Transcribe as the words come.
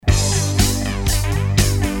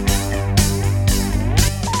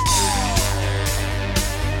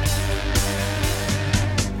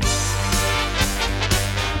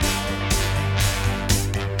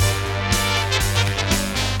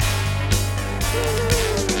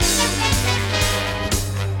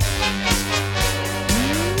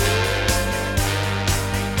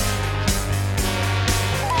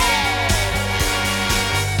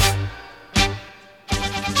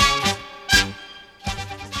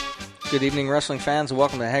Good evening, wrestling fans, and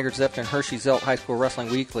welcome to Haggard Zepton and Hershey Zelt High School Wrestling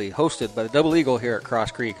Weekly, hosted by the Double Eagle here at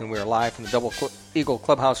Cross Creek, and we are live from the Double Eagle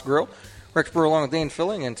Clubhouse Grill. Rex Brewer along with Dane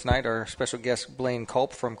Filling, and tonight our special guest Blaine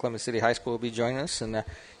Culp from Columbus City High School will be joining us. And in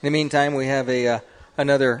the meantime, we have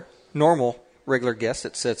another normal regular guest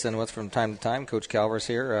that sits in with us from time to time. Coach Calver's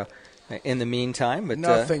here in the meantime. But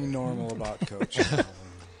nothing normal about Coach.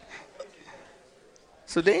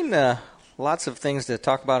 So, Dane, lots of things to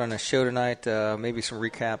talk about on the show tonight. Maybe some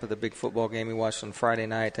recap of the big football game we watched on Friday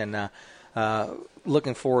night, and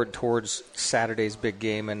looking forward towards Saturday's big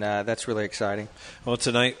game, and that's really exciting. Well,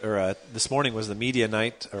 tonight, or this morning, was the media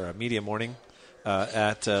night, or media morning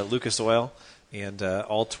at Lucas Oil, and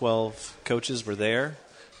all 12 coaches were there.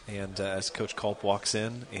 And as Coach Culp walks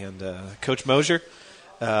in, and Coach Mosier,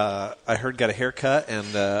 I heard, got a haircut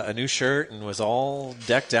and a new shirt and was all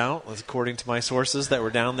decked out, according to my sources that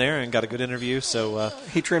were down there, and got a good interview. So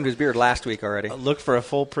he trimmed his beard last week already. Look for a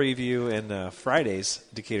full preview in Friday's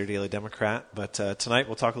Decatur Daily Democrat. But tonight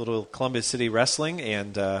we'll talk a little Columbus City wrestling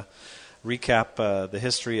and recap the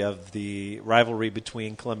history of the rivalry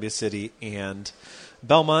between Columbia City and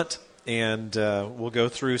Belmont. And we'll go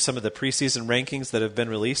through some of the preseason rankings that have been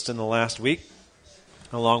released in the last week,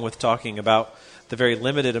 along with talking about the very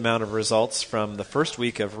limited amount of results from the first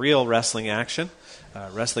week of real wrestling action.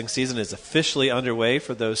 Wrestling season is officially underway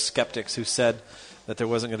for those skeptics who said that there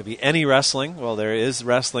wasn't going to be any wrestling. Well, there is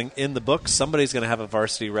wrestling in the books. Somebody's going to have a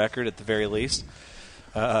varsity record at the very least.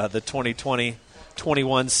 The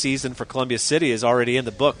 2020-21 season for Columbia City is already in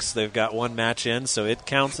the books. They've got one match in, so it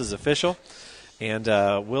counts as official. And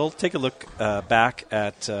we'll take a look back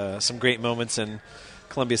at some great moments in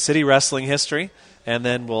Columbia City wrestling history. And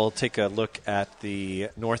then we'll take a look at the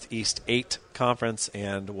Northeast 8 Conference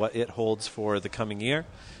and what it holds for the coming year.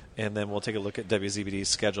 And then we'll take a look at WZBD's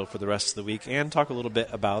schedule for the rest of the week and talk a little bit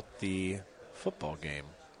about the football game.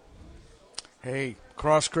 Hey,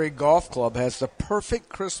 Cross Creek Golf Club has the perfect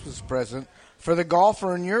Christmas present for the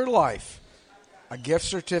golfer in your life. A gift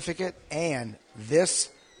certificate and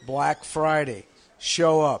this Black Friday.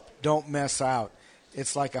 Show up. Don't mess out.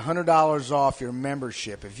 It's like $100 off your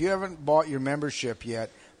membership. If you haven't bought your membership yet,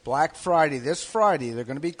 Black Friday, this Friday, they're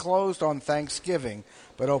going to be closed on Thanksgiving,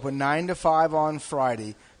 but open 9 to 5 on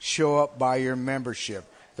Friday. Show up, buy your membership.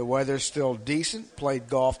 The weather's still decent. Played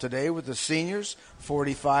golf today with the seniors.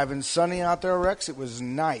 45 and sunny out there, Rex. It was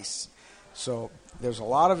nice. So there's a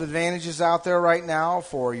lot of advantages out there right now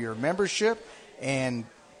for your membership, and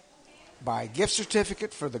buy a gift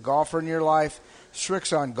certificate for the golfer in your life.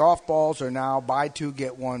 Srixon golf balls are now buy two,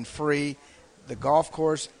 get one free. The golf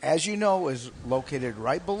course, as you know, is located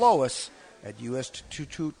right below us at US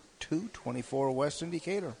 22224 West in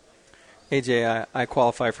Decatur. AJ, I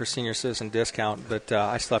qualify for senior citizen discount, but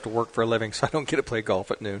I still have to work for a living, so I don't get to play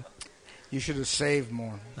golf at noon. You should have saved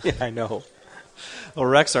more. Yeah, I know. Well,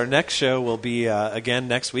 Rex, our next show will be, again,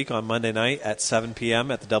 next week on Monday night at 7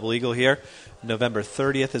 p.m. at the Double Eagle here. November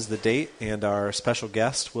 30th is the date, and our special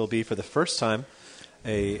guest will be, for the first time,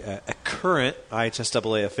 a current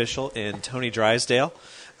IHSAA official in Tony Drysdale.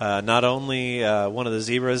 Not only one of the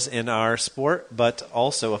zebras in our sport, but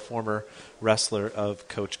also a former wrestler of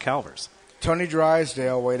Coach Calver's. Tony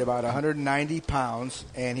Drysdale weighed about 190 pounds,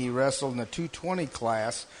 and he wrestled in the 220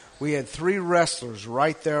 class. We had 3 wrestlers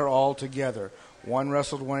right there all together. One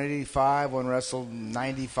wrestled 185, one wrestled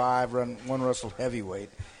 95, one wrestled heavyweight.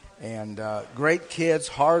 And great kids,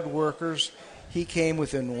 hard workers. He came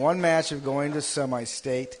within one match of going to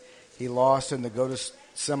semi-state. He lost in the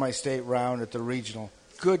go-to-semi-state round at the regional.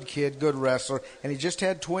 Good kid, good wrestler, and he just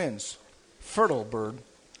had twins. Fertile bird.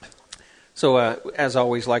 So, as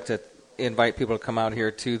always, like to invite people to come out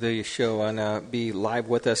here to the show and be live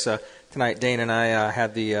with us. Tonight, Dane and I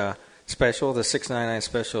had the special. The $6.99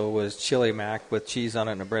 special was chili mac with cheese on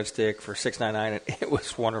it and a breadstick for $6.99, and it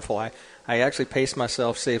was wonderful. I actually paced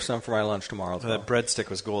myself, saved some for my lunch tomorrow. That breadstick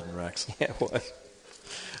was golden, Rex. Yeah, it was.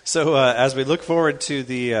 So as we look forward to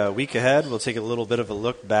the week ahead, we'll take a little bit of a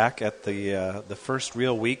look back at the first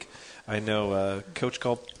real week. I know Coach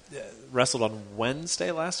Culp wrestled on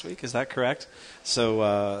Wednesday last week. Is that correct?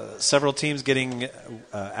 So several teams getting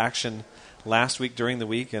action last week during the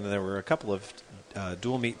week, and there were a couple of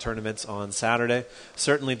dual meet tournaments on Saturday.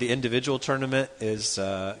 Certainly the individual tournament is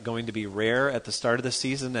going to be rare at the start of the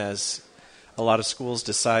season as a lot of schools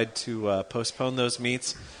decide to postpone those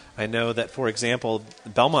meets. I know that, for example,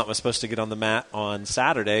 Belmont was supposed to get on the mat on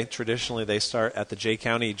Saturday. Traditionally, they start at the Jay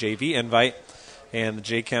County JV invite, and the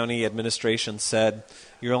Jay County administration said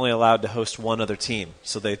you're only allowed to host one other team.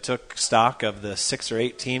 So they took stock of the 6 or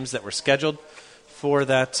 8 teams that were scheduled for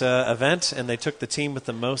that event, and they took the team with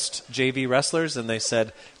the most JV wrestlers, and they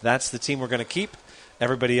said, that's the team we're going to keep.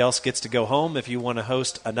 Everybody else gets to go home. If you want to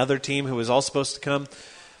host another team who is all supposed to come,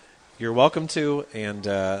 you're welcome to. And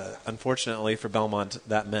unfortunately for Belmont,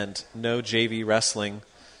 that meant no JV wrestling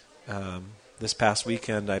this past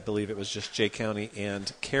weekend. I believe it was just Jay County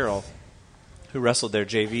and Carroll who wrestled their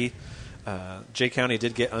JV. Jay County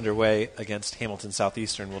did get underway against Hamilton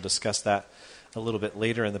Southeastern. We'll discuss that a little bit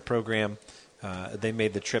later in the program. They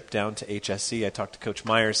made the trip down to HSC. I talked to Coach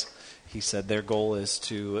Myers. He said their goal is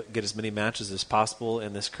to get as many matches as possible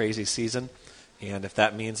in this crazy season. And if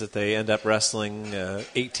that means that they end up wrestling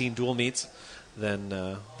 18 dual meets,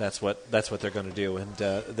 then that's what they're going to do. And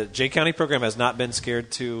the Jay County program has not been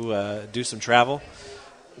scared to do some travel,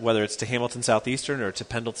 whether it's to Hamilton Southeastern or to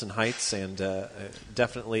Pendleton Heights, and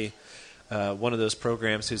definitely one of those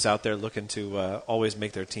programs who's out there looking to always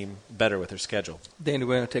make their team better with their schedule. Dan, do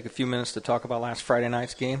we want to take a few minutes to talk about last Friday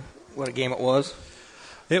night's game? What a game it was.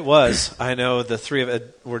 It was. I know the three of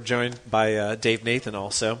it were joined by Dave Nathan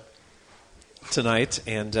also tonight,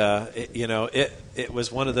 and it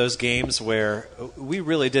was one of those games where we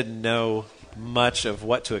really didn't know much of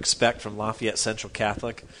what to expect from Lafayette Central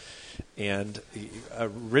Catholic. And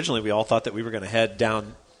originally we all thought that we were going to head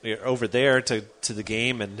down over there to the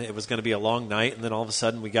game, and it was going to be a long night. And then all of a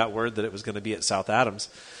sudden we got word that it was going to be at South Adams.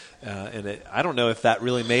 I don't know if that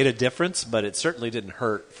really made a difference, but it certainly didn't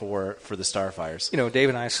hurt for the Starfires. Dave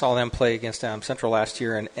and I saw them play against Adams Central last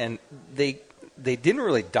year, and they didn't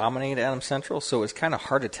really dominate Adams Central, so it was kind of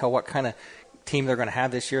hard to tell what kind of team they're going to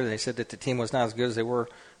have this year. They said that the team was not as good as they were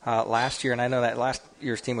last year, and I know that last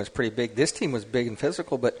year's team was pretty big. This team was big and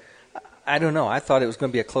physical, but I don't know. I thought it was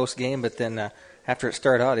going to be a close game, but then after it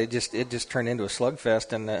started out, it just turned into a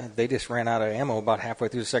slugfest, and they just ran out of ammo about halfway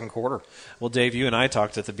through the second quarter. Well, Dave, you and I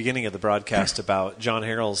talked at the beginning of the broadcast about John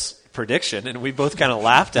Harrell's prediction, and we both kind of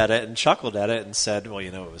laughed at it and chuckled at it and said, well,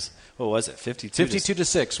 it was, what was it,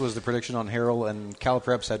 52-6 was the prediction on Harrell, and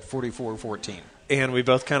Calapreps had 44-14. And we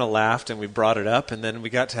both kind of laughed, and we brought it up, and then we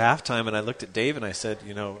got to halftime, and I looked at Dave, and I said,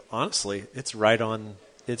 honestly, it's right on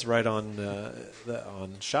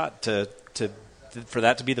shot for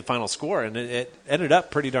that to be the final score, and it ended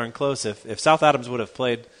up pretty darn close. If South Adams would have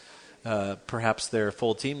played perhaps their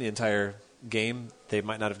full team the entire game, they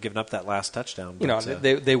might not have given up that last touchdown. But,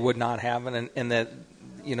 they would not have, and that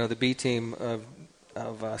the B team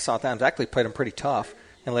of South Adams actually played them pretty tough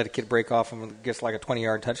and let a kid break off and gets like a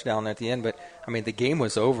 20-yard touchdown at the end. But the game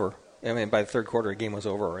was over. By the third quarter, the game was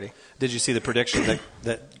over already. Did you see the prediction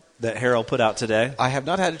that Harrell put out today? I have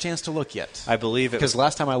not had a chance to look yet. I believe it because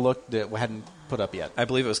last time I looked, it hadn't put up yet. I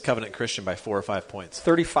believe it was Covenant Christian by 4 or 5 points.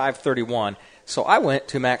 35-31. So I went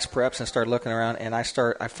to Max Preps and started looking around, and I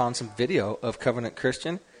found some video of Covenant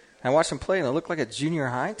Christian. I watched them play, and it looked like a junior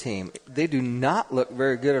high team. They do not look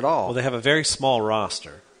very good at all. Well, they have a very small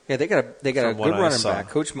roster. Yeah, they got a good running back.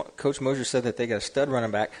 Coach Mosier said that they got a stud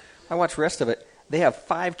running back. I watched the rest of it. They have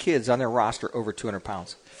 5 kids on their roster over 200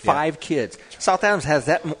 pounds. 5 kids. South Adams has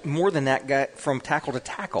that more than that guy from tackle to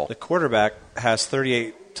tackle. The quarterback has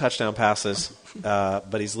 38 touchdown passes,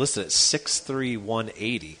 but he's listed at 6'3",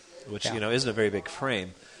 180, which isn't a very big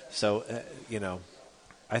frame. So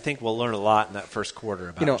I think we'll learn a lot in that first quarter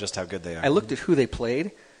about just how good they are. I looked at who they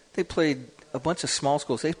played. They played a bunch of small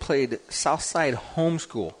schools. They played Southside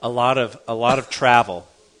Homeschool. A lot of travel.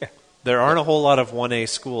 Yeah. There aren't a whole lot of 1A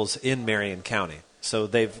schools in Marion County. So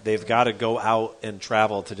they've got to go out and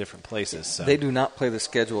travel to different places. So. They do not play the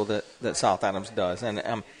schedule that South Adams does.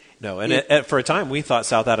 And for a time we thought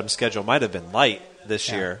South Adams' schedule might have been light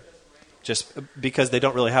this year, just because they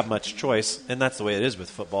don't really have much choice, and that's the way it is with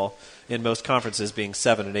football. In most conferences, being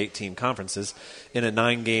 7 and 8 team conferences, in a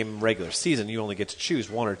 9-game regular season, you only get to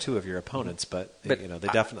choose 1 or 2 of your opponents. But they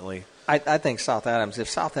definitely. I think South Adams. If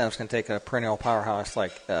South Adams can take a perennial powerhouse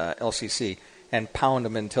like LCC and pound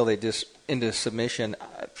them until they just into submission,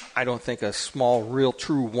 I don't think a small, real,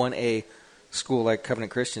 true 1A school like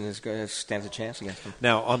Covenant Christian stands a chance against them.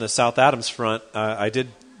 Now, on the South Adams front, I did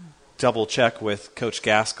double check with Coach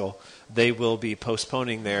Gaskell. They will be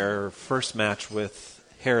postponing their first match with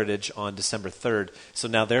Heritage on December 3rd. So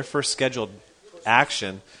now their first scheduled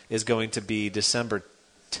action is going to be December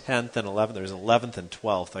 10th and 11th. There's 11th and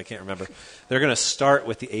 12th. I can't remember. They're going to start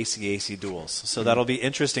with the ACAC duels. So that'll be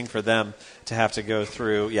interesting for them to have to go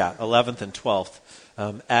through, 11th and 12th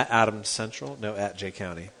at Adams Central. No, at Jay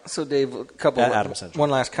County. So, Dave, one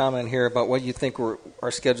last comment here about what you think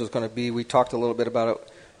our schedule is going to be. We talked a little bit about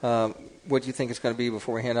it. What do you think it's going to be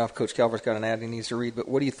before we hand off? Coach Calvert's got an ad he needs to read. But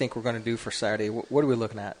what do you think we're going to do for Saturday? What are we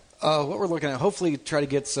looking at? What we're looking at, hopefully try to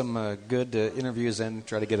get some good interviews in,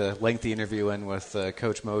 try to get a lengthy interview in with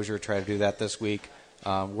Coach Mosier, try to do that this week.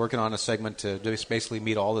 Working on a segment to just basically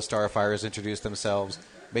meet all the Starfires, introduce themselves,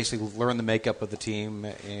 basically learn the makeup of the team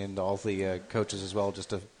and all the coaches as well,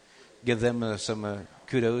 just to give them some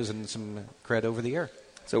kudos and some credit over the air.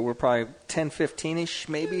 So we're probably 10, 15-ish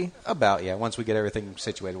maybe? About, yeah. Once we get everything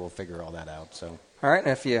situated, we'll figure all that out. So. All right,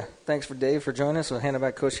 thanks for Dave for joining us. We'll hand it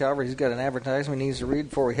back to Coach Halver. He's got an advertisement he needs to read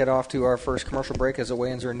before we head off to our first commercial break as the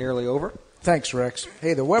weigh-ins are nearly over. Thanks, Rex.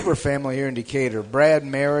 Hey, the Weber family here in Decatur, Brad,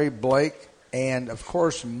 Mary, Blake, and, of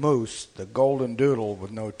course, Moose, the golden doodle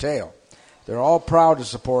with no tail. They're all proud to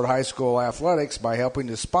support high school athletics by helping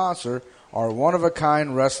to sponsor our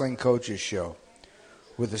one-of-a-kind wrestling coaches show.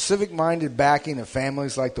 With the civic-minded backing of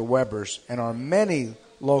families like the Webers and our many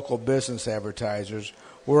local business advertisers,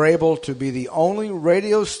 we're able to be the only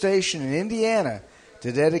radio station in Indiana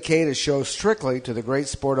to dedicate a show strictly to the great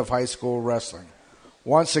sport of high school wrestling.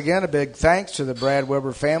 Once again, a big thanks to the Brad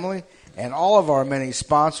Weber family and all of our many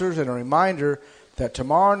sponsors, and a reminder that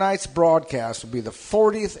tomorrow night's broadcast will be the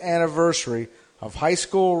 40th anniversary of high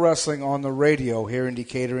school wrestling on the radio here in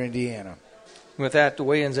Decatur, Indiana. With that, the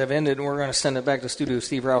weigh-ins have ended, and we're going to send it back to the studio.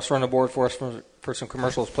 Steve Rouse run the board for us for some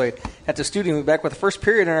commercials played at the studio. We'll be back with the first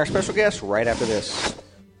period and our special guest right after this.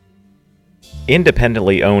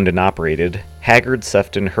 Independently owned and operated, Haggard,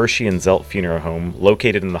 Sefton, Hershey, and Zelt Funeral Home,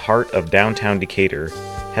 located in the heart of downtown Decatur,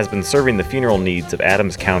 has been serving the funeral needs of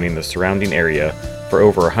Adams County and the surrounding area for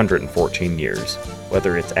over 114 years.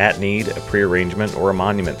 Whether it's at need, a prearrangement, or a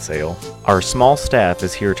monument sale, our small staff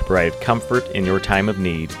is here to provide comfort in your time of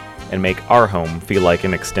need and make our home feel like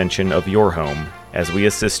an extension of your home as we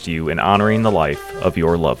assist you in honoring the life of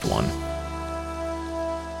your loved one.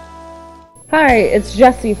 Hi, it's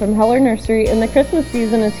Jessie from Heller Nursery, and the Christmas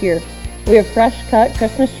season is here. We have fresh cut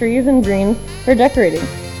Christmas trees and greens for decorating.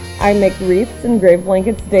 I make wreaths and grave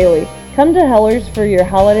blankets daily. Come to Heller's for your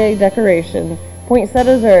holiday decorations.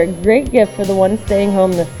 Poinsettias are a great gift for the ones staying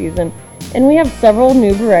home this season, and we have several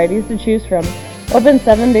new varieties to choose from. Open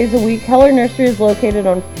 7 days a week, Heller Nursery is located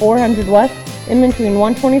on 400 West, in between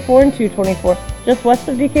 124 and 224, just west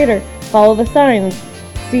of Decatur. Follow the signs.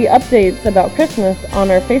 See updates about Christmas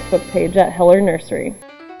on our Facebook page at Heller Nursery.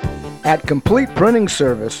 At Complete Printing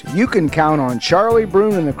Service, you can count on Charlie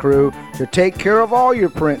Brune and the crew to take care of all your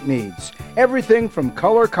print needs. Everything from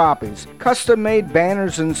color copies, custom-made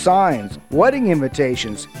banners and signs, wedding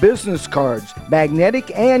invitations, business cards,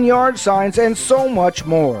 magnetic and yard signs, and so much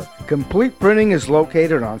more. Complete Printing is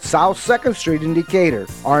located on South 2nd Street in Decatur.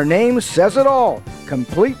 Our name says it all.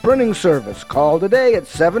 Complete Printing Service. Call today at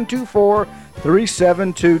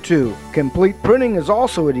 724-3722. Complete Printing is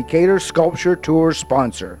also a Decatur Sculpture Tour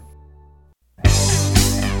sponsor.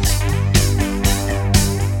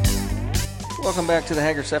 Welcome back to the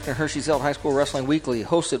Haggard Sefton Hershey Zelt High School Wrestling Weekly,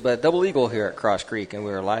 hosted by Double Eagle here at Cross Creek, and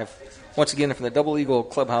we are live once again from the Double Eagle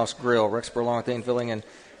Clubhouse Grill. Rex Burlong, Dane Filling, and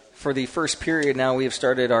for the first period now we have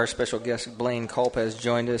started. Our special guest Blaine Culp has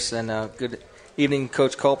joined us, and good evening,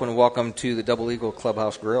 Coach Culp, and welcome to the Double Eagle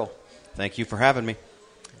Clubhouse Grill. Thank you for having me.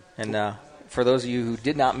 And for those of you who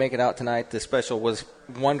did not make it out tonight, the special was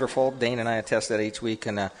wonderful. Dane and I attest that each week,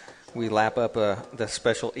 and we lap up the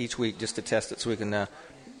special each week just to test it so we can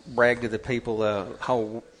brag to the people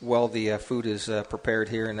how well the food is prepared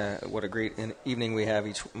here, and what a great evening we have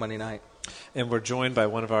each Monday night. And we're joined by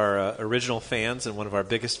one of our original fans and one of our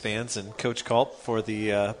biggest fans, and Coach Culp, for the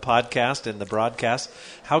podcast and the broadcast.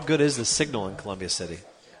 How good is the signal in Columbia City?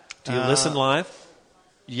 Do you listen live?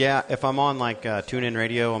 Yeah, if I'm on TuneIn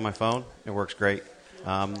Radio on my phone, it works great.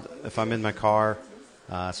 If I'm in my car,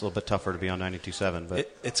 it's a little bit tougher to be on 92.7.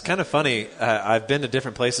 But it's kind of funny. I've been to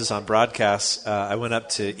different places on broadcasts. I went up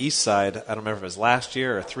to East Side. I don't remember if it was last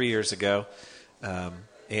year or 3 years ago.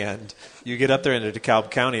 And you get up there into DeKalb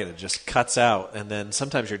County, and it just cuts out. And then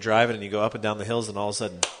sometimes you're driving, and you go up and down the hills, and all of a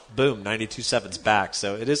sudden, boom, 92.7's back.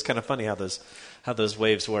 So it is kind of funny how those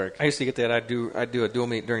waves work. I used to get that. I'd do a dual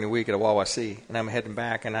meet during the week at a Wawasee, and I'm heading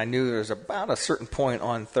back, and I knew there was about a certain point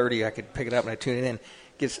on 30 I could pick it up, and I tune it in.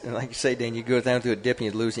 And like you say, Dan, you go down to a dip and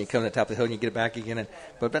you lose, and you come to the top of the hill and you get it back again.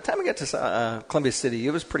 But by the time we got to Columbia City,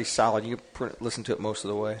 it was pretty solid. You could listen to it most of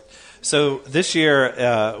the way. So this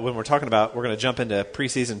year, when we're talking about, we're going to jump into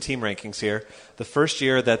preseason team rankings here. The first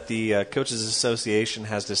year that the Coaches Association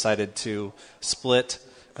has decided to split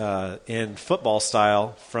in football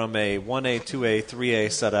style from a 1A, 2A,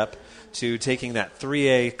 3A setup to taking that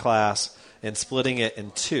 3A class and splitting it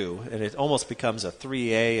in two, and it almost becomes a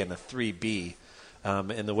 3A and a 3B.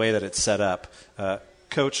 In the way that it's set up.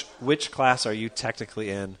 Coach, which class are you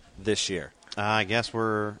technically in this year? I guess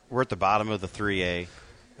we're at the bottom of the 3A.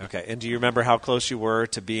 Okay, and do you remember how close you were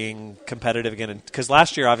to being competitive again? Because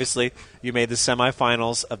last year, obviously, you made the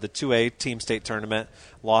semifinals of the 2A Team State Tournament,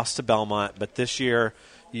 lost to Belmont, but this year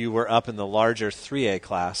you were up in the larger 3A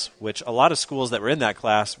class, which a lot of schools that were in that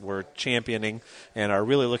class were championing and are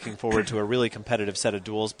really looking forward to a really competitive set of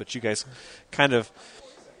duels. But you guys kind of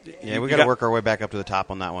we got to work our way back up to the top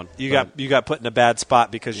on that one. You got put in a bad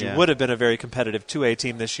spot because you would have been a very competitive 2A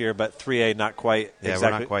team this year, but 3A not quite. Yeah,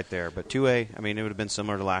 exactly. we're not quite there. But 2A, I mean, it would have been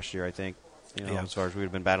similar to last year, I think. As far as we would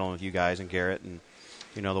have been battling with you guys and Garrett and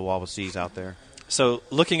the Wabausees out there. So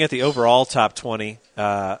looking at the overall top 20,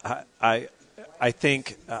 I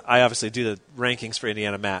think I obviously do the rankings for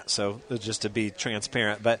Indiana Matt, so just to be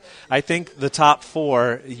transparent. But I think the top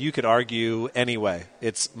 4, you could argue anyway.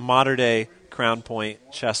 It's Mater Dei, Crown Point,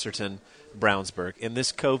 Chesterton, Brownsburg. In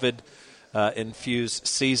this COVID-infused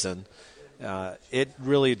season, it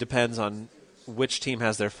really depends on which team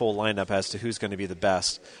has their full lineup as to who's going to be the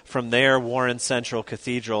best. From there, Warren Central,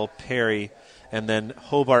 Cathedral, Perry, and then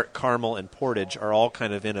Hobart, Carmel, and Portage are all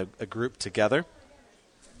kind of in a group together.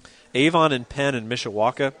 Avon and Penn and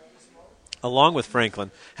Mishawaka, along with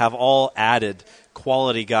Franklin, have all added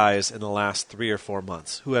quality guys in the last 3 or 4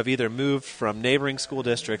 months who have either moved from neighboring school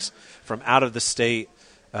districts, from out of the state.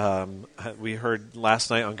 We heard last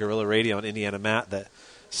night on Guerrilla Radio on Indiana Matt that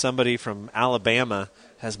somebody from Alabama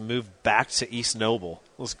has moved back to East Noble.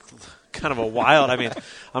 It was kind of a wild. I mean,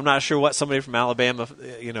 I'm not sure what somebody from Alabama,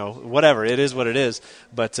 whatever. It is what it is.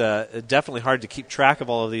 But definitely hard to keep track of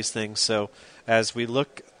all of these things. So as we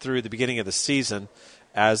look through the beginning of the season,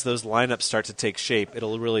 as those lineups start to take shape,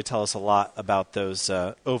 it'll really tell us a lot about those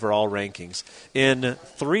overall rankings. In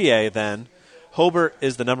 3A, then, Hobart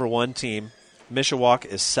is the number 1 team. Mishawaka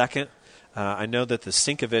is second. I know that the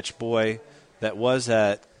Sinkovich boy that was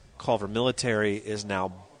at Culver Military is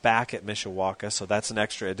now back at Mishawaka, so that's an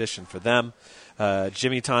extra addition for them.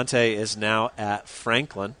 Jimmy Tante is now at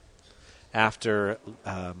Franklin after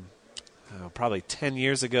probably 10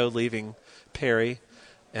 years ago leaving Perry.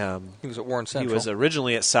 He was at Warren Central. He was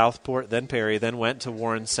originally at Southport, then Perry, then went to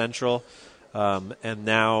Warren Central, and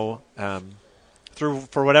now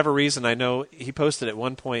for whatever reason, I know he posted at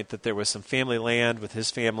one point that there was some family land with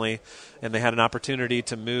his family, and they had an opportunity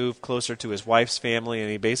to move closer to his wife's family, and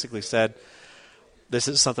he basically said, this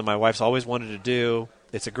is something my wife's always wanted to do.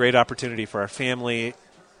 It's a great opportunity for our family.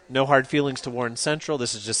 No hard feelings to Warren Central.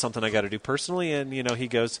 This is just something I got to do personally, and he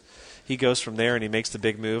goes from there and he makes the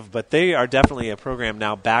big move. But they are definitely a program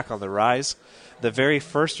now back on the rise. The very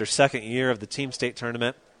first or second year of the team state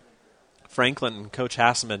tournament, Franklin and Coach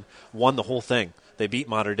Hasseman won the whole thing. They beat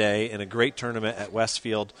Mater Dei in a great tournament at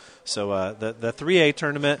Westfield. So the 3A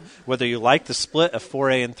tournament, whether you like the split of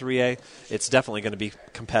 4A and 3A, it's definitely going to be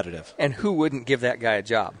competitive. And who wouldn't give that guy a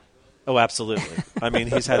job? Oh, absolutely. I mean,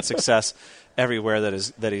 he's had success everywhere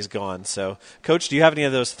that he's gone. So, Coach, do you have any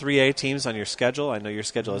of those 3A teams on your schedule? I know your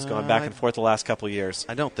schedule has gone back and forth the last couple of years.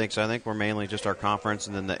 I don't think so. I think we're mainly just our conference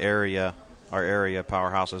and then our area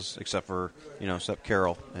powerhouses, except for except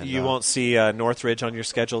Carroll. And, you won't see Northridge on your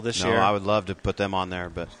schedule this year? No, I would love to put them on there,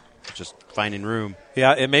 but just finding room.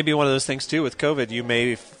 Yeah, it may be one of those things too with COVID. You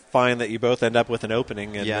may find that you both end up with an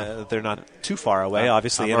opening, and they're not too far away.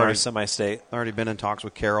 Obviously, in our semi-state. I've already been in talks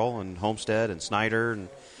with Carroll and Homestead and Snyder, and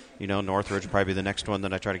Northridge will probably be the next one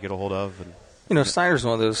that I try to get a hold of. And Snyder's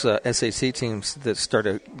one of those SAC teams that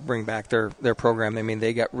started to bring back their program. I mean,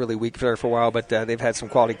 they got really weak there for a while, but they've had some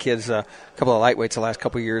quality kids. A couple of lightweights the last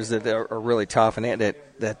couple of years that are really tough, and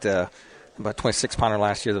that about 26-pounder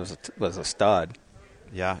last year that was a stud.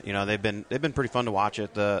 Yeah, they've been pretty fun to watch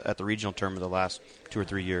at the regional tournament the last 2 or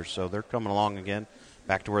 3 years. So they're coming along again,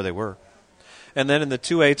 back to where they were. And then in the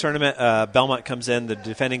 2A tournament, Belmont comes in, the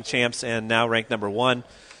defending champs, and now ranked number 1.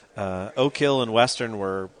 Oak Hill and Western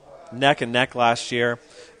were neck and neck last year.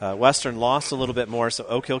 Western lost a little bit more, so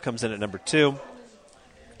Oak Hill comes in at number 2.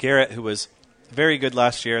 Garrett, who was very good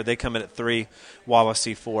last year, they come in at 3.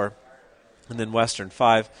 Wawasee 4, and then Western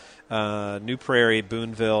 5. New Prairie,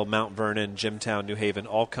 Boonville, Mount Vernon, Jimtown, New Haven,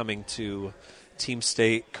 all coming to Team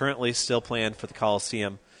State. Currently still planned for the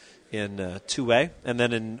Coliseum in 2A. And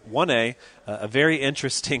then in 1A, a very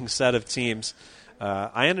interesting set of teams.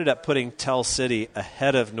 I ended up putting Tell City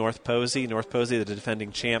ahead of North Posey. North Posey, the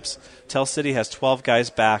defending champs. Tell City has 12 guys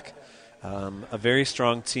back, a very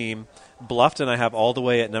strong team. Bluffton I have all the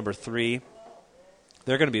way at number 3.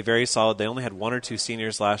 They're going to be very solid. They only had 1 or 2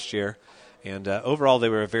 seniors last year. And overall, they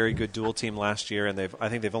were a very good dual team last year, and I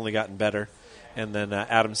think they've only gotten better. And then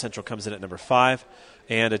Adams Central comes in at number 5.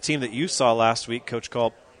 And a team that you saw last week, Coach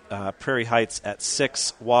Culp, Prairie Heights at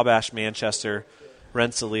 6, Wabash, Manchester,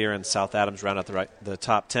 Rensselaer, and South Adams round out the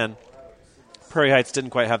top 10. Prairie Heights didn't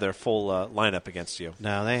quite have their full lineup against you.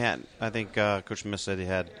 No, they had. I think Coach Smith said they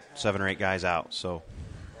had 7 or 8 guys out. So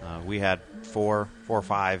we had 4 or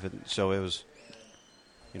 5, and so it was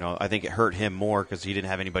I think it hurt him more because he didn't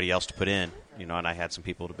have anybody else to put in, and I had some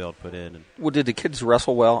people to be able to put in. And Well, did the kids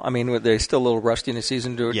wrestle well? I mean, were they still a little rusty in the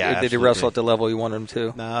season? Yeah, did they absolutely. wrestle at the level you wanted them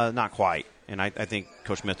to? Not quite. And I think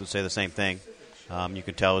Coach Smith would say the same thing. You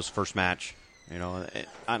could tell his first match, and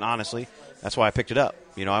honestly, that's why I picked it up.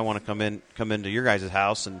 I want to come into your guys'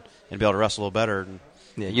 house and be able to wrestle a little better. And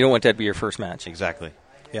Yeah, you don't want that to be your first match. exactly.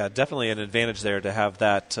 Yeah, definitely an advantage there to have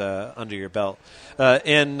that under your belt.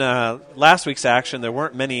 In last week's action, there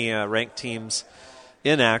weren't many ranked teams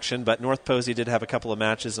in action, but North Posey did have a couple of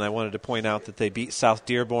matches, and I wanted to point out that they beat South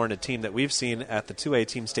Dearborn, a team that we've seen at the 2A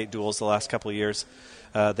team state duels the last couple of years.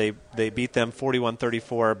 They beat them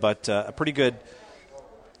 41-34, but a pretty good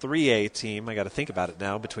 3A team. I got to think about it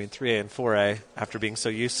now, between 3A and 4A, after being so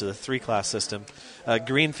used to the three-class system.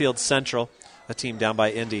 Greenfield Central, a team down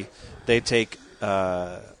by Indy, they take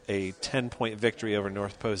a 10-point victory over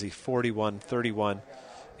North Posey, 41-31.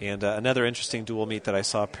 And another interesting dual meet that I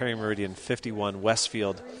saw, Perry Meridian 51,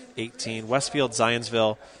 Westfield 18. Westfield,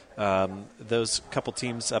 Zionsville, those couple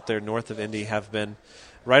teams up there north of Indy have been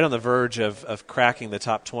right on the verge of cracking the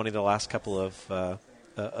top 20 the last couple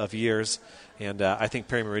of years. And I think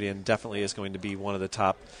Perry Meridian definitely is going to be one of the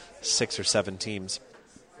top 6 or 7 teams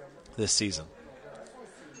this season.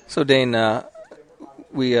 So, Dane,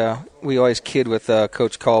 we always kid with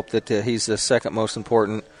Coach Culp that he's the second most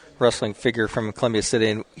important wrestling figure from Columbia City,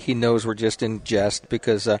 and he knows we're just in jest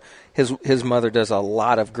because his mother does a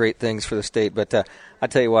lot of great things for the state. But I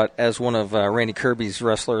tell you what, as one of Randy Kirby's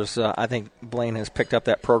wrestlers, I think Blaine has picked up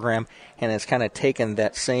that program and has kind of taken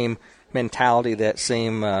that same mentality, that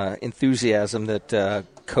same enthusiasm that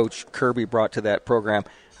Coach Kirby brought to that program.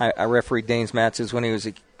 I refereed Dane's matches when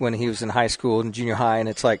he was in high school and junior high, and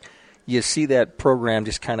it's like you see that program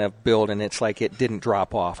just kind of build, and it's like it didn't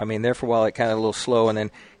drop off. I mean, there for a while it kind of a little slow, and then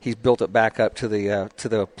he's built it back up to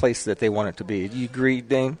the place that they want it to be. Do you agree,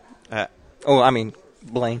 Dane?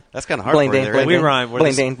 Blaine. That's kind of hard Blaine, for you Dane, there. Blaine, We Dane. rhyme. Blaine.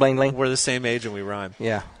 We're the same age and we rhyme.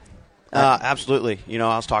 Yeah. Absolutely.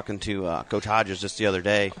 I was talking to Coach Hodges just the other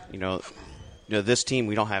day. This team,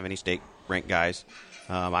 we don't have any state-ranked guys.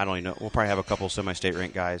 I don't even know. We'll probably have a couple semi-state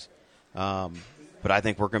ranked guys. But I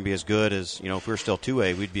think we're going to be as good as, if we were still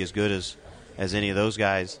 2A, we'd be as good as any of those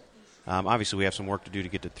guys. Obviously, we have some work to do to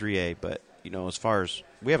get to 3A, but, as far as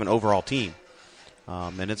we have an overall team,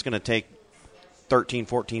 and it's going to take 13,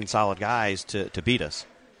 14 solid guys to beat us.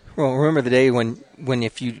 Well, remember the day when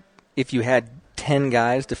if you had 10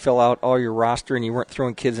 guys to fill out all your roster and you weren't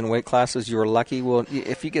throwing kids in weight classes, you were lucky. Well,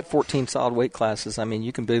 if you get 14 solid weight classes, I mean,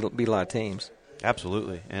 you can beat a lot of teams.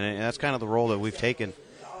 Absolutely, and that's kind of the role that we've taken.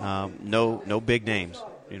 No big names.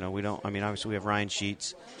 We don't. I mean, obviously we have Ryan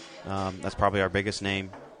Sheets. That's probably our biggest name.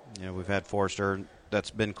 We've had Forrester. That's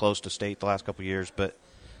been close to state the last couple of years. But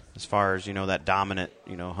as far as that dominant,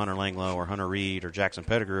 Hunter Langlow or Hunter Reed or Jackson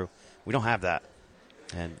Pettigrew, we don't have that.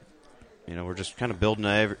 And we're just kind of building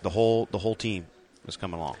the whole team is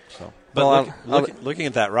coming along. So. But looking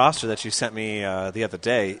at that roster that you sent me the other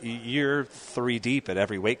day, you're 3 deep at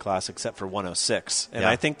every weight class except for 106. And yeah.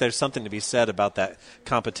 I think there's something to be said about that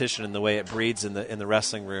competition and the way it breeds in the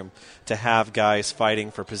wrestling room, to have guys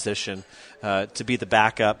fighting for position, to be the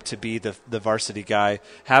backup, to be the varsity guy.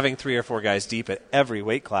 Having 3 or 4 guys deep at every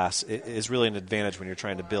weight class is really an advantage when you're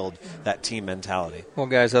trying to build that team mentality. Well,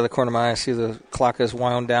 guys, out of the corner of my eye, I see the clock is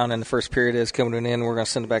wound down and the first period is coming to an end. We're going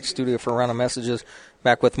to send it back to studio for a round of messages.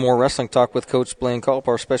 Back with more wrestling talk with Coach Blaine Culp,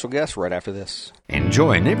 our special guest, right after this.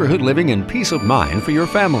 Enjoy neighborhood living and peace of mind for your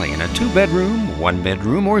family in a 2-bedroom,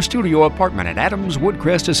 1-bedroom, or studio apartment at Adams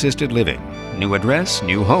Woodcrest Assisted Living. New address,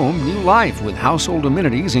 new home, new life with household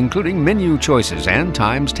amenities including menu choices and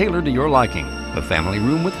times tailored to your liking. A family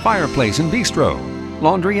room with fireplace and bistro.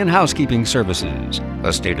 Laundry and housekeeping services.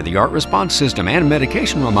 A state-of-the-art response system and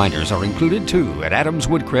medication reminders are included too at Adams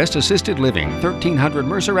Woodcrest Assisted Living, 1300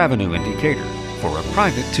 Mercer Avenue in Decatur. For a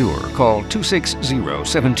private tour, call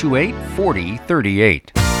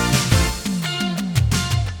 260-728-4038.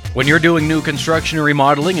 When you're doing new construction or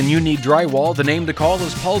remodeling and you need drywall, the name to call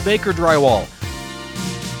is Paul Baker Drywall.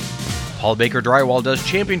 Paul Baker Drywall does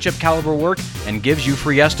championship caliber work and gives you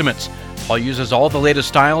free estimates. Paul uses all the latest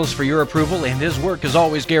styles for your approval, and his work is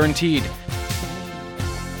always guaranteed.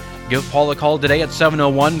 Give Paul a call today at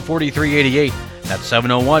 701-4388. That's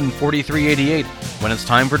 701-4388. When it's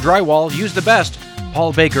time for drywall, use the best,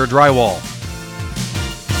 Paul Baker Drywall.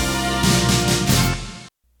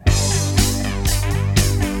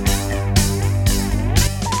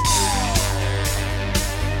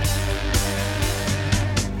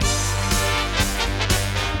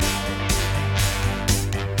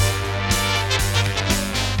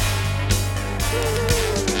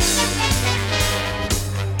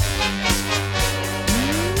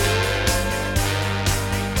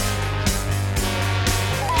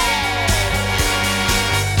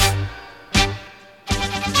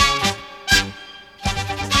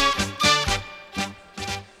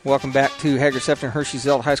 Welcome back to Hagerty Hershey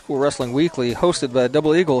Zelt High School Wrestling Weekly, hosted by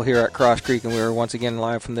Double Eagle here at Cross Creek, and we are once again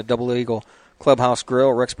live from the Double Eagle Clubhouse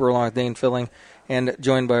Grill. Rex Burr along with Dane Filling, and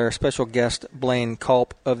joined by our special guest, Blaine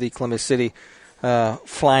Culp of the Columbus City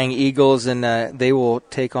Flying Eagles, and they will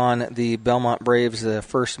take on the Belmont Braves, the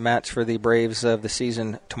first match for the Braves of the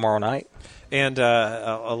season tomorrow night. And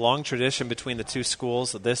a long tradition between the two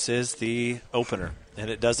schools. This is the opener. And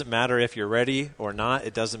it doesn't matter if you're ready or not.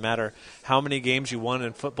 It doesn't matter how many games you won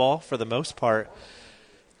in football. For the most part,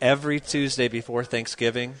 every Tuesday before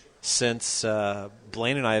Thanksgiving, since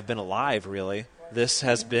Blaine and I have been alive, really, this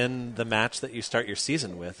has been the match that you start your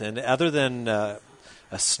season with. And other than a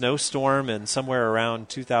snowstorm in somewhere around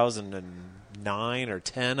 2009 or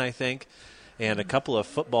 10, I think, and a couple of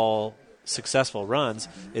football successful runs,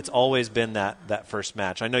 it's always been that first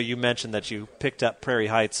match. I know you mentioned that you picked up Prairie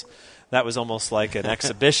Heights. That was almost like an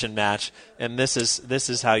exhibition match, and this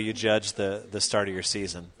is how you judge the start of your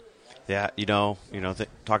season. Yeah,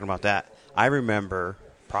 talking about that, I remember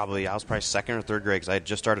I was probably second or third grade because I had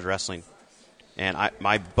just started wrestling, and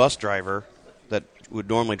my bus driver that would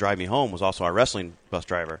normally drive me home was also our wrestling bus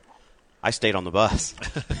driver. I stayed on the bus,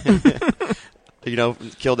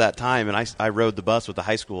 killed that time, and I rode the bus with the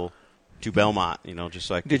high school to Belmont, just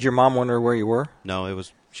so I could. Did your mom wonder where you were? No,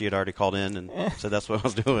 she had already called in and said that's what I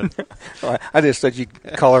was doing. I just thought you'd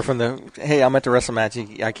call her from hey, I'm at the wrestling match.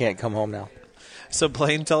 I can't come home now. So,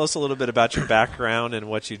 Blaine, tell us a little bit about your background and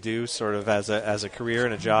what you do sort of as a career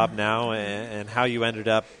and a job now, and how you ended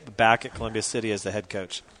up back at Columbia City as the head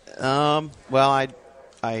coach. Well,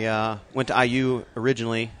 I went to IU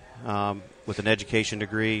originally with an education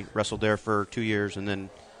degree, wrestled there for 2 years, and then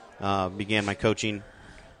began my coaching.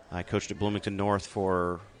 I coached at Bloomington North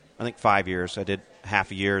for, I think, 5 years. I did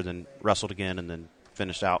half a year, then wrestled again, and then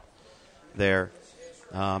finished out there.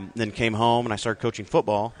 Then came home, and I started coaching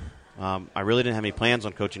football. I really didn't have any plans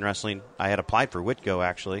on coaching wrestling. I had applied for Whitco,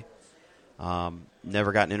 actually.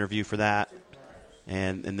 Never got an interview for that.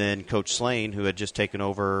 And then Coach Slane, who had just taken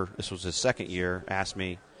over, this was his second year, asked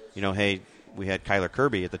me, hey, we had Kyler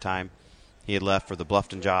Kirby at the time. He had left for the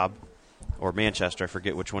Bluffton job, or Manchester. I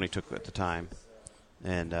forget which one he took at the time.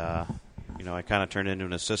 And, I kind of turned into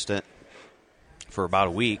an assistant for about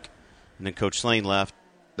a week. And then Coach Slane left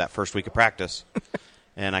that first week of practice.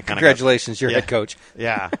 And I kind of Congratulations, you're head coach.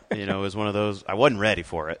 Yeah. It was one of those. I wasn't ready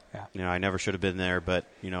for it. Yeah. I never should have been there, but,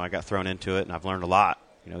 I got thrown into it, and I've learned a lot.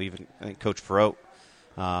 Even I think Coach Farrote,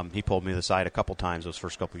 he pulled me to the side a couple times those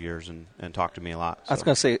first couple years and talked to me a lot. So. I was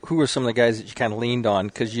going to say, who were some of the guys that you kind of leaned on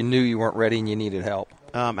because you knew you weren't ready and you needed help?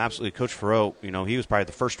 Absolutely. Coach Farrote, he was probably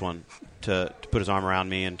the first one to put his arm around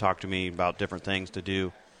me and talk to me about different things to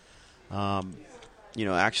do.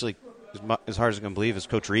 Actually, as hard as I can believe, is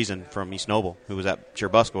Coach Reason from East Noble, who was at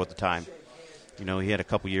Churubusco at the time. He had a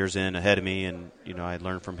couple years in ahead of me, and, I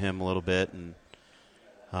learned from him a little bit. And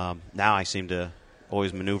now I seem to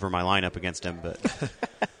always maneuver my lineup against him. But,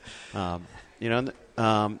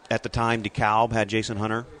 at the time, DeKalb had Jason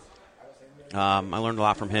Hunter. I learned a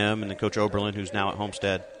lot from him, and then Coach Oberlin, who's now at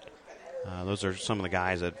Homestead. Those are some of the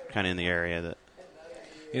guys that kind of in the area that.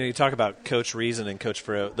 You talk about Coach Reason and Coach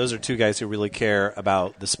Farrote. Those are two guys who really care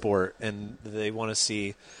about the sport, and they want to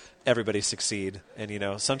see everybody succeed.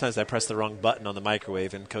 And, sometimes I press the wrong button on the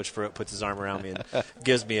microwave, and Coach Farrote puts his arm around me and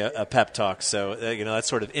gives me a pep talk. So, that's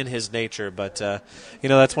sort of in his nature. But,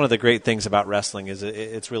 that's one of the great things about wrestling is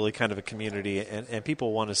it's really kind of a community, and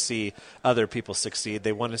people want to see other people succeed.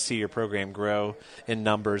 They want to see your program grow in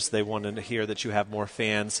numbers. They want to hear that you have more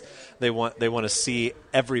fans. They want to see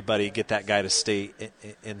everybody get that guy to stay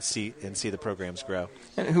and see the programs grow.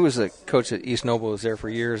 And who was the coach at East Noble? Was there for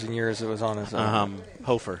years and years? It was on his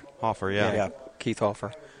Hofer, yeah. Keith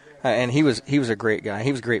Hofer. And he was a great guy.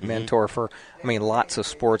 He was a great mentor for, lots of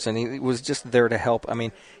sports, and he was just there to help.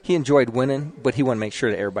 He enjoyed winning, but he wanted to make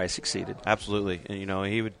sure that everybody succeeded. Absolutely.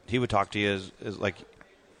 And, he would talk to you as like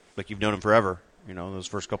you've known him forever. Those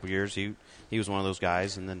first couple of years, he was one of those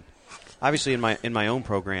guys. And then, obviously, in my own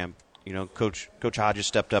program, Coach Hodges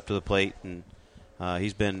stepped up to the plate, and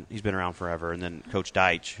he's been around forever. And then Coach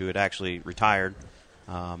Deitch, who had actually retired,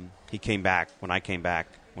 he came back when I came back.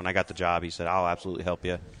 When I got the job, he said, "I'll absolutely help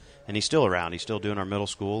you," and he's still around. He's still doing our middle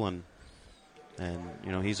school, and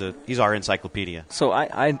he's our encyclopedia. So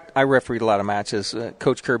I refereed a lot of matches.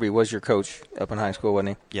 Coach Kirby was your coach up in high school,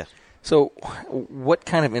 wasn't he? Yes. So what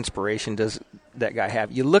kind of inspiration does that guy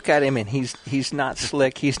have? You look at him, and he's not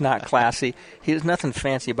slick. He's not classy. There's nothing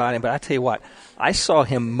fancy about him. But I tell you what, I saw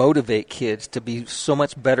him motivate kids to be so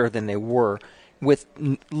much better than they were with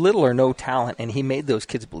little or no talent, and he made those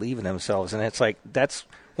kids believe in themselves. And it's like that's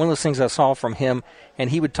one of those things I saw from him. And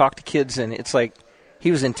he would talk to kids, and it's like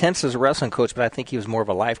he was intense as a wrestling coach, but I think he was more of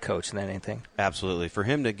a life coach than anything. Absolutely. For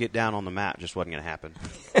him to get down on the mat just wasn't going to happen.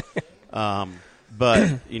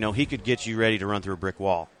 But, he could get you ready to run through a brick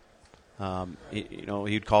wall.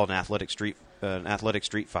 He'd call it an athletic street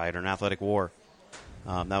fight or an athletic war.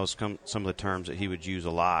 That was some of the terms that he would use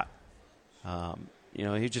a lot.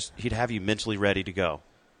 He'd have you mentally ready to go.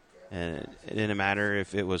 And it didn't matter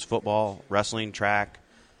if it was football, wrestling, track.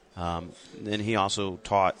 Then he also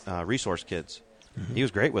taught resource kids. Mm-hmm. He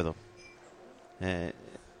was great with them.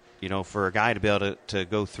 For a guy to be able to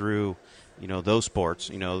go through, those sports,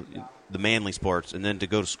 the manly sports, and then to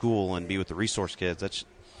go to school and be with the resource kids,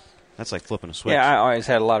 that's like flipping a switch. Yeah, I always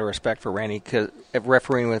had a lot of respect for Randy because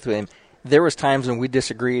refereeing with him, there was times when we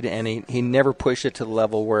disagreed, and he never pushed it to the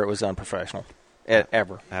level where it was unprofessional,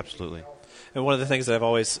 ever. Absolutely. And one of the things that I've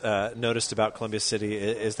always noticed about Columbia City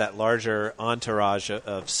is that larger entourage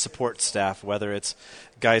of support staff, whether it's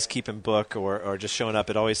guys keeping book or just showing up.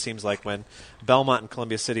 It always seems like when Belmont and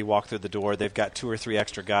Columbia City walk through the door, they've got 2 or 3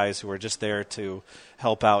 extra guys who are just there to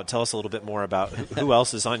help out. Tell us a little bit more about who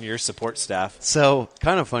else is on your support staff. So,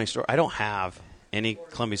 kind of a funny story. I don't have any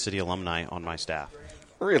Columbia City alumni on my staff.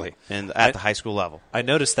 Really? And at the high school level. I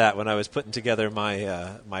noticed that when I was putting together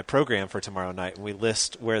my my program for tomorrow night, and we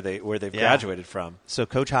list where they've graduated from. So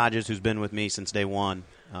Coach Hodges, who's been with me since day one,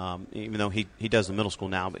 even though he does the middle school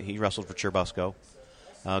now, but he wrestled for Churubusco.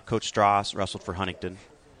 Coach Strauss wrestled for Huntington.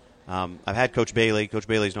 I've had Coach Bailey. Coach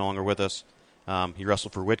Bailey's no longer with us. He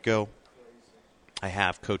wrestled for Whitko. I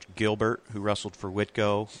have Coach Gilbert, who wrestled for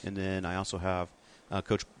Whitko, and then I also have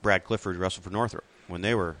Coach Brad Clifford, who wrestled for Northrop when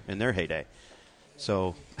they were in their heyday.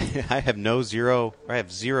 So I have zero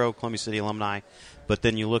Columbia City alumni. But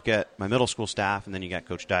then you look at my middle school staff, and then you got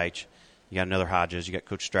Coach Deitch, you got another Hodges, you got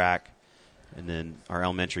Coach Strack, and then our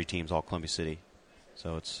elementary team's all Columbia City.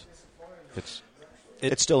 So it's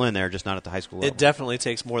still in there, just not at the high school level. It definitely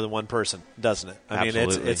takes more than one person, doesn't it? I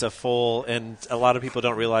Absolutely. mean, it's a full, and a lot of people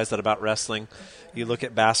don't realize that about wrestling. You look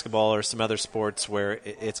at basketball or some other sports where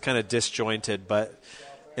it's kind of disjointed, but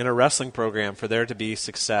in a wrestling program, for there to be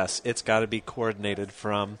success, it's got to be coordinated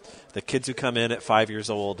from the kids who come in at 5 years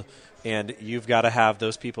old, and you've got to have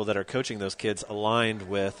those people that are coaching those kids aligned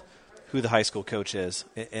with who the high school coach is,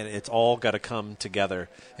 and it's all got to come together.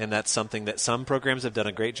 And that's something that some programs have done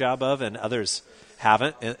a great job of, and others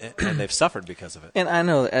haven't, and they've suffered because of it. And I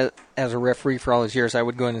know as a referee for all these years, I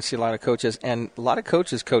would go in and see a lot of coaches, and a lot of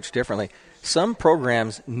coaches coach differently. Some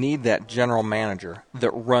programs need that general manager that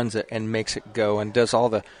runs it and makes it go and does all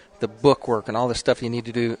the book work and all the stuff you need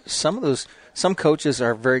to do. Some coaches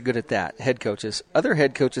are very good at that, head coaches. Other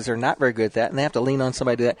head coaches are not very good at that, and they have to lean on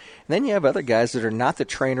somebody to do that. And then you have other guys that are not the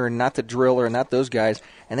trainer and not the driller and not those guys,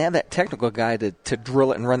 and they have that technical guy to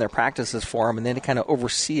drill it and run their practices for them, and then to kind of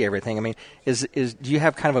oversee everything. I mean, do you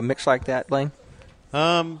have kind of a mix like that, Blaine?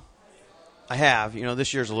 I have.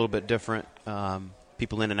 This year's a little bit different.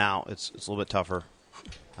 People in and out, it's a little bit tougher.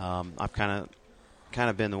 I've kind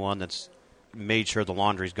of been the one that's made sure the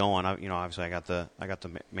laundry's going. Obviously I got the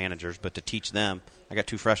managers, but to teach them, I got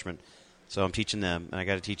 2 freshmen, so I'm teaching them, and I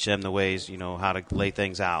got to teach them the ways, how to lay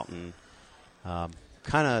things out, and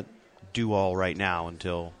kind of do all right now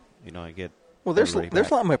until I get. Well, there's a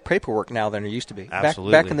lot more paperwork now than there used to be.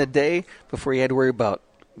 Absolutely. Back in the day, before you had to worry about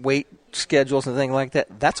weight schedules and things like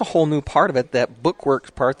that, that's a whole new part of it, that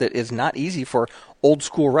bookwork part that is not easy for old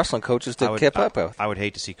school wrestling coaches to keep up with. I would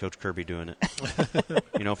hate to see Coach Kirby doing it.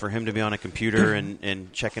 For him to be on a computer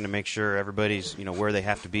and checking to make sure everybody's, where they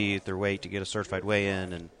have to be at their weight to get a certified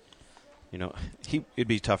weigh-in, and it'd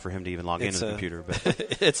be tough for him to even log into the computer.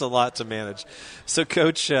 But it's a lot to manage. So,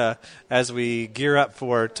 Coach, as we gear up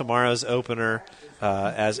for tomorrow's opener,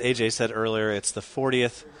 as AJ said earlier, it's the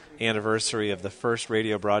 40th anniversary of the first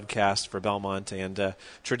radio broadcast for Belmont, and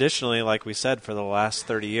traditionally, like we said, for the last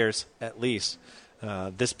 30 years at least,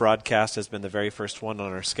 this broadcast has been the very first one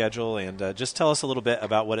on our schedule. And just tell us a little bit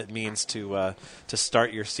about what it means to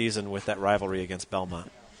start your season with that rivalry against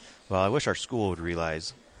Belmont. Well, I wish our school would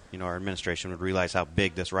realize, our administration would realize how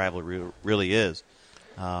big this rivalry really is.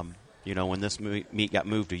 When this meet got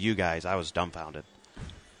moved to you guys, I was dumbfounded.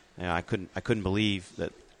 I couldn't believe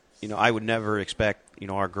that. I would never expect,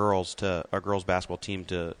 our girls basketball team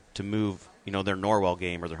to move, their Norwell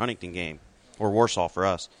game or their Huntington game or Warsaw for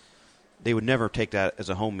us. They would never take that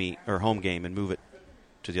as a home meet or home game and move it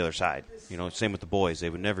to the other side. Same with the boys.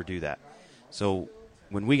 They would never do that. So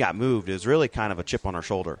when we got moved, it was really kind of a chip on our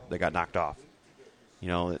shoulder that got knocked off.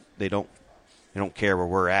 They don't care where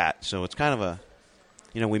we're at. So it's kind of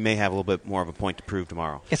we may have a little bit more of a point to prove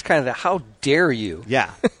tomorrow. It's kind of the how dare you.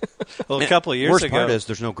 Yeah. Well, a couple of years worst ago, part is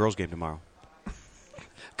there's no girls game tomorrow.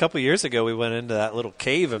 A couple of years ago, we went into that little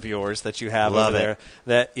cave of yours that you have Love over there.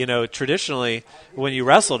 That, traditionally, when you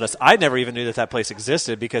wrestled us, I never even knew that place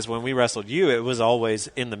existed because when we wrestled you, it was always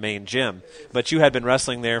in the main gym. But you had been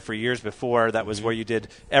wrestling there for years before. That was where you did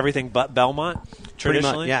everything but Belmont,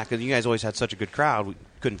 traditionally? Yeah, because you guys always had such a good crowd, we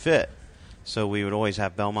couldn't fit. So we would always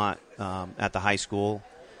have Belmont at the high school.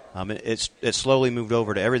 It slowly moved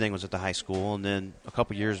over to everything was at the high school. And then a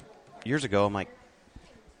couple years ago, I'm like,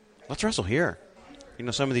 let's wrestle here.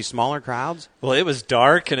 Some of these smaller crowds. Well, it was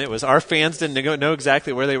dark, and our fans didn't know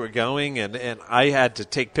exactly where they were going, and I had to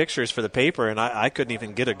take pictures for the paper, and I couldn't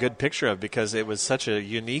even get a good picture of it because it was such a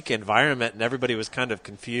unique environment, and everybody was kind of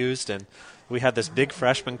confused, and we had this big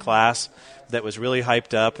freshman class that was really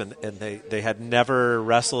hyped up, and they had never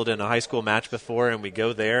wrestled in a high school match before, and we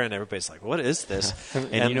go there, and everybody's like, what is this?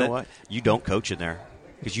 and you know what? You don't coach in there.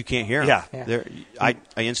 Because you can't hear them. Yeah. I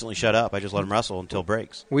instantly shut up. I just let them wrestle until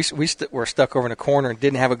breaks. We were stuck over in a corner and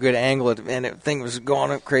didn't have a good angle, and the thing was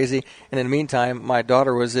going up crazy. And in the meantime, my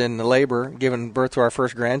daughter was in labor, giving birth to our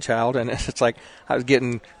first grandchild, and it's like I was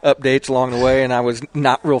getting updates along the way, and I was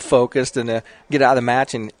not real focused. And to get out of the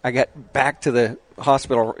match, and I got back to the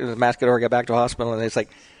hospital. The match got over. I got back to the hospital, and it's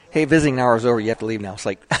like, hey, visiting hour's over. You have to leave now. It's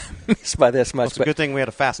like missed by this much. Well, it's a good thing we had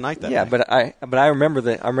a fast night that night. Yeah, but I remember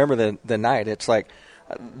the night. It's like.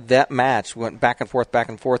 That match went back and forth,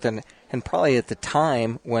 and probably at the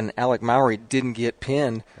time when Alec Mowry didn't get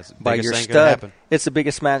pinned by your stud, it's the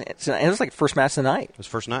biggest match. It was like first match of the night. It was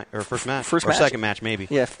first match, or second match maybe.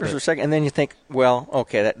 Yeah, first or second, and then you think, well,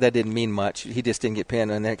 okay, that didn't mean much. He just didn't get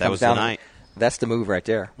pinned, and then it comes down. The night. That's the move right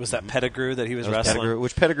there. Was that Pettigrew that he was wrestling?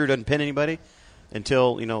 Which Pettigrew doesn't pin anybody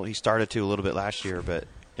until he started to a little bit last year, but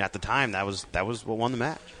at the time that was what won the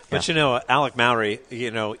match. But, Alec Mowry,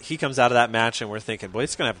 he comes out of that match, and we're thinking, boy,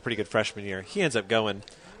 he's going to have a pretty good freshman year. He ends up going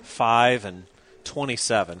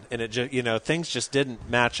 5-27, and it just, things just didn't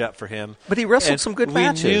match up for him. But he wrestled some good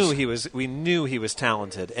matches. We knew he was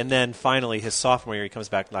talented. And then finally, his sophomore year, he comes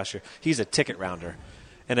back last year. He's a ticket rounder.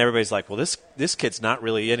 And everybody's like, well, this kid's not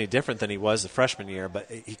really any different than he was the freshman year,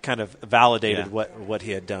 but he kind of validated what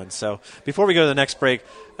he had done. So before we go to the next break,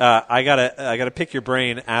 I gotta pick your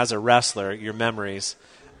brain as a wrestler, your memories.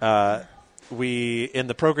 In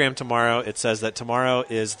the program tomorrow, it says that tomorrow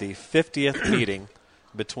is the 50th meeting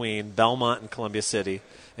between Belmont and Columbia City,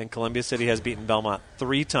 and Columbia City has beaten Belmont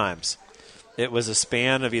 3 times. It was a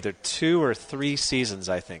span of either 2 or 3 seasons,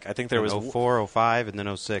 I think. I think there was 04, 05, and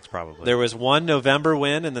then 06 probably. There was one November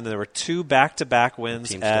win, and then there were 2 back-to-back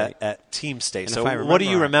wins at Team State. And so what do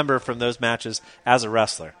you remember from those matches as a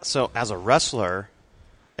wrestler? So as a wrestler,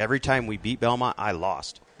 every time we beat Belmont, I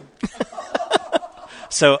lost.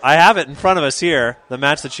 So I have it in front of us here, the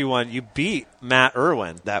match that you won. You beat Matt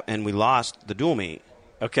Irwin. And we lost the dual meet.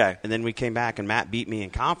 Okay. And then we came back, and Matt beat me in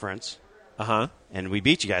conference. Uh-huh. And we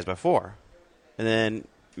beat you guys by 4. And then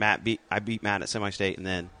I beat Matt at semi-state, and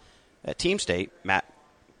then at team state, Matt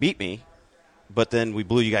beat me, but then we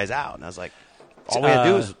blew you guys out. And I was like, all we had to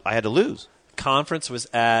do was I had to lose. Conference was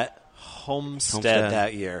at Homestead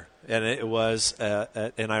that year. And it was,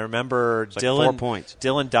 and I remember Dylan 4 points.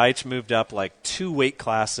 Dylan Deitch moved up like 2 weight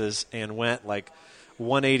classes and went like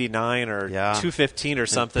 189 or 215 or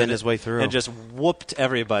something. And his way through. And just whooped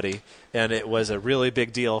everybody. And it was a really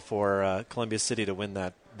big deal for Columbia City to win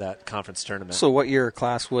that conference tournament. So what year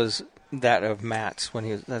class was that of Matt's when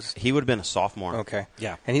he was? He would have been a sophomore. Okay.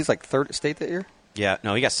 Yeah. And he's like third at state that year? Yeah.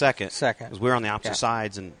 No, he got second. Second. 'Cause we were on the opposite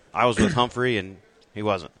sides, and I was with Humphrey, and he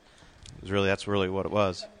wasn't. That's really what it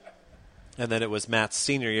was. And then it was Matt's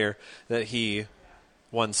senior year that he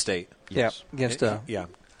won state. Yes. Yeah, against yeah.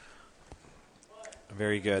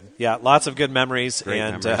 Very good. Yeah, lots of good memories. Great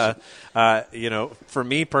and memories. For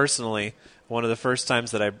me personally, one of the first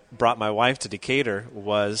times that I brought my wife to Decatur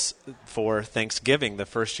was for Thanksgiving, the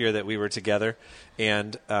first year that we were together.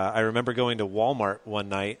 And I remember going to Walmart one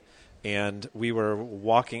night, and we were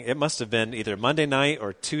walking. It must have been either Monday night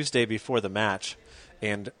or Tuesday before the match.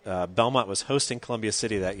 And Belmont was hosting Columbia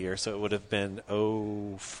City that year, so it would have been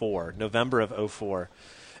November of 04.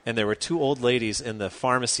 And there were 2 old ladies in the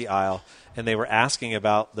pharmacy aisle, and they were asking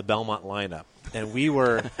about the Belmont lineup. And we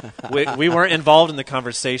weren't involved in the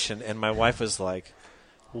conversation, and my wife was like,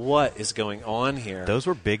 what is going on here? Those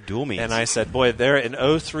were big dual meets. And I said, boy, they're in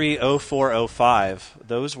 03, 04, 05.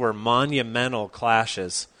 Those were monumental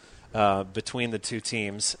clashes between the 2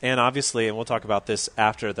 teams. And obviously, and we'll talk about this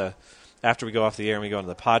after we go off the air and we go into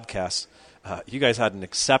the podcast, you guys had an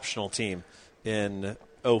exceptional team in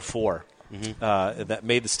 04 that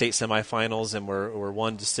made the state semifinals and were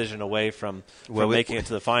one decision away from making it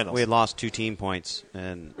to the finals. We had lost 2 team points,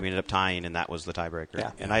 and we ended up tying, and that was the tiebreaker.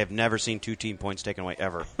 Yeah. And I have never seen 2 team points taken away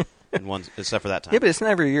ever except for that time. Yeah, but it's not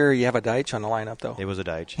every year you have a Deitch on the lineup, though. It was a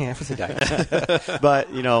Deitch. Yeah, it was a Deitch. But,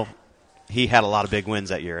 he had a lot of big wins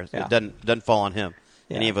that year. Yeah. It doesn't fall on him.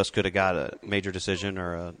 Yeah. Any of us could have got a major decision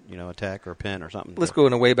or a tech or a pin or something. Let's go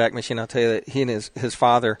in the Wayback Machine. I'll tell you that he and his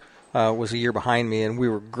father was a year behind me, and we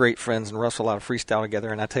were great friends and wrestled a lot of freestyle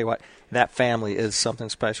together. And I tell you what, that family is something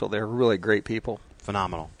special. They're really great people.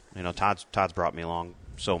 Phenomenal. Todd's brought me along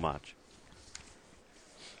so much.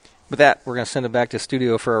 With that, we're going to send it back to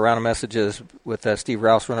studio for a round of messages with Steve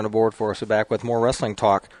Rouse running the board for us. We're back with more wrestling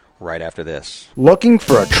talk right after this. Looking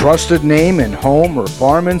for a trusted name in home or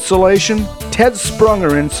farm insulation? Ted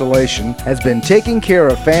Sprunger Insulation has been taking care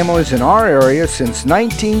of families in our area since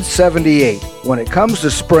 1978. When it comes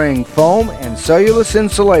to spraying foam and cellulose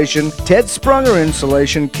insulation, Ted Sprunger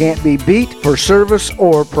Insulation can't be beat for service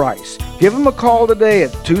or price. Give them a call today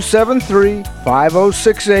at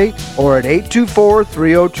 273-5068 or at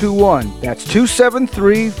 824-3021. That's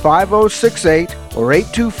 273-5068 or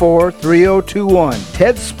 824-3021.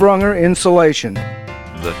 Ted Sprunger Insulation.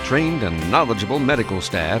 The trained and knowledgeable medical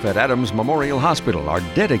staff at Adams Memorial Hospital are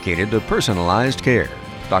dedicated to personalized care.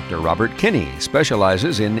 Dr. Robert Kinney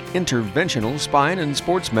specializes in interventional spine and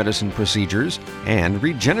sports medicine procedures and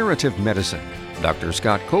regenerative medicine. Dr.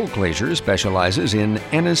 Scott Colclaser specializes in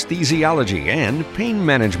anesthesiology and pain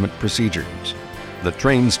management procedures. The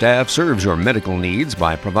trained staff serves your medical needs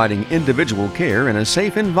by providing individual care in a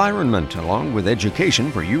safe environment, along with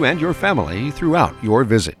education for you and your family throughout your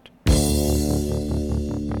visit.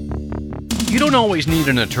 You don't always need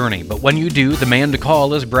an attorney, but when you do, the man to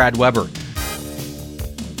call is Brad Weber.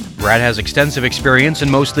 Brad has extensive experience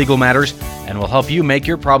in most legal matters and will help you make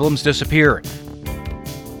your problems disappear.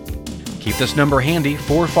 Keep this number handy,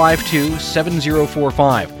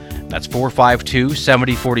 452-7045. That's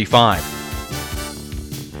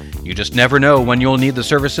 452-7045. You just never know when you'll need the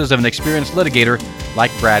services of an experienced litigator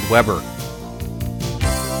like Brad Weber.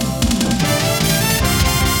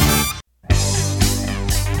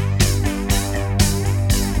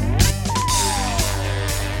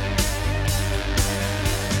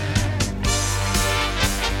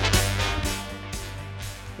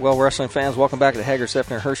 Well, wrestling fans, welcome back to the Haggard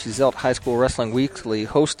Sefton Hershey Zelt High School Wrestling Weekly,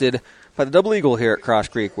 hosted by the Double Eagle here at Cross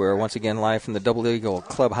Creek. We're once again live from the Double Eagle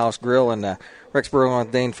Clubhouse Grill, and Rex Burrow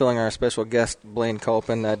and Dane filling our special guest, Blaine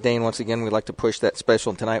Culpin. Dane, once again, we'd like to push that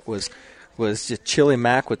special tonight was just chili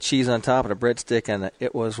mac with cheese on top and a breadstick, and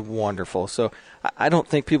it was wonderful. So I don't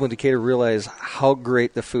think people in Decatur realize how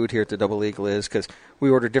great the food here at the Double Eagle is, because we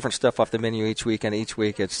order different stuff off the menu each week, and each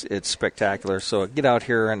week it's spectacular. So get out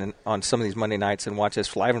here and on some of these Monday nights and watch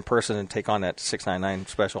us live in person and take on that $6.99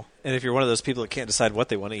 special. And if you're one of those people that can't decide what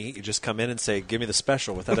they want to eat, you just come in and say, "Give me the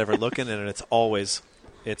special," without ever looking, and it's always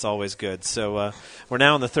good. So we're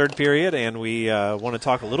now in the third period, and we want to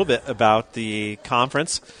talk a little bit about the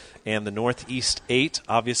conference and the Northeast 8.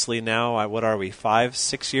 Obviously now, what are we,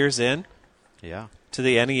 5-6 years in? Yeah. To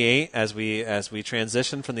the NE8 as we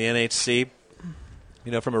transition from the NHC.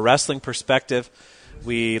 From a wrestling perspective,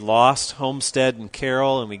 we lost Homestead and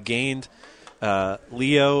Carroll, and we gained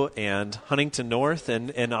Leo and Huntington North.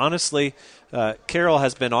 And honestly, Carroll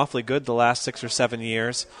has been awfully good the last 6 or 7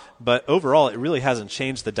 years, but overall it really hasn't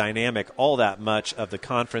changed the dynamic all that much of the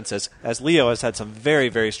conference, as Leo has had some very,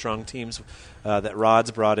 very strong teams that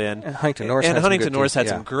Rod's brought in. And Huntington North had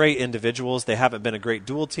some great individuals. They haven't been a great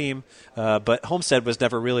dual team, but Homestead was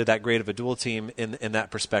never really that great of a dual team in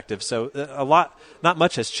that perspective. So not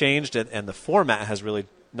much has changed, and the format has really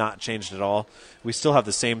not changed at all. We still have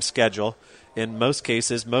the same schedule. In most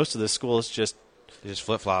cases, most of the schools just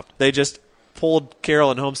flip-flopped. They just pulled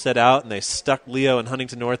Carroll and Homestead out, and they stuck Leo and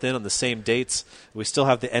Huntington North in on the same dates. We still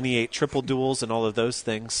have the NE8 triple duels and all of those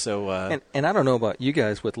things. So, and I don't know about you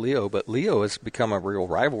guys with Leo, but Leo has become a real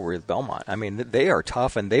rivalry with Belmont. I mean, they are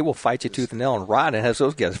tough, and they will fight you tooth and nail, and Rod has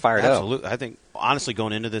those guys fired up. Absolutely. I think, honestly,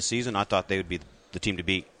 going into this season, I thought they would be the team to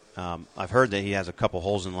beat. I've heard that he has a couple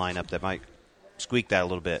holes in the lineup that might squeak that a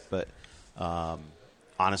little bit, but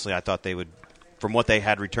honestly, I thought they would. From what they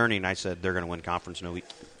had returning, I said they're going to win conference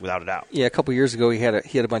without a doubt. Yeah, a couple years ago he had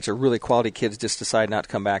a bunch of really quality kids just decide not to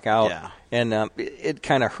come back out. Yeah. And it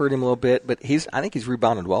kind of hurt him a little bit, but I think he's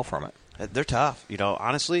rebounded well from it. They're tough.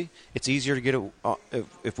 Honestly, it's easier to get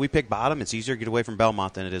if we pick bottom, it's easier to get away from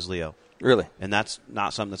Belmont than it is Leo. Really? And that's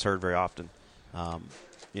not something that's heard very often.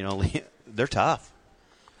 They're tough.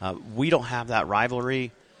 We don't have that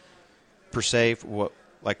rivalry per se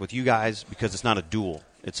like with you guys, because it's not a duel.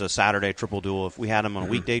 It's a Saturday triple duel. If we had them on a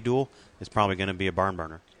weekday duel, it's probably going to be a barn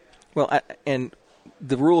burner. Well, and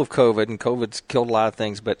the rule of COVID, and COVID's killed a lot of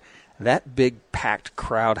things, but that big packed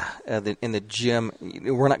crowd in the gym,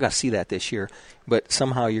 we're not going to see that this year. But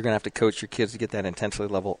somehow you're going to have to coach your kids to get that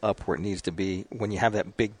intensity level up where it needs to be when you have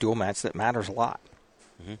that big dual match that matters a lot.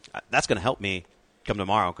 Mm-hmm. That's going to help me come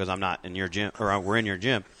tomorrow because I'm not in your gym, or we're in your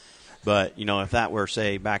gym. But, if that were,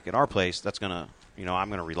 say, back at our place, that's going to, I'm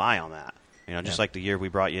going to rely on that. Just like the year we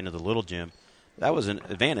brought you into the little gym, that was an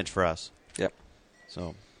advantage for us. Yep.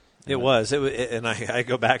 So it was, and I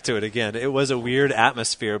go back to it again. It was a weird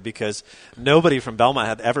atmosphere because nobody from Belmont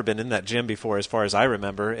had ever been in that gym before, as far as I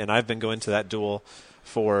remember, and I've been going to that duel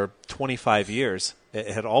for 25 years. It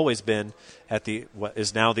had always been at what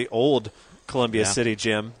is now the old Columbia City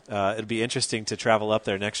gym. It'll be interesting to travel up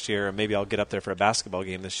there next year, or maybe I'll get up there for a basketball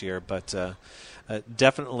game this year. But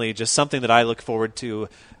definitely just something that I look forward to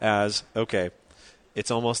as, okay,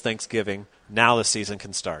 it's almost Thanksgiving. Now the season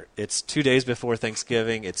can start. It's 2 days before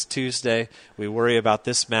Thanksgiving. It's Tuesday. We worry about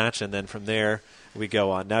this match, and then from there we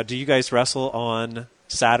go on. Now, do you guys wrestle on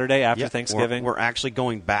Saturday after Thanksgiving? We're actually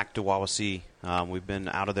going back to Wawasee. We've been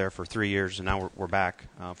out of there for 3 years, and now we're back.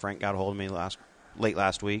 Frank got a hold of me late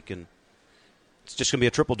last week, and it's just going to be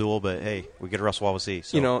a triple duel, but, hey, we get to wrestle Wawasee.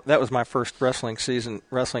 So. That was my first wrestling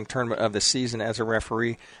tournament of the season as a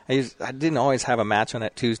referee. I didn't always have a match on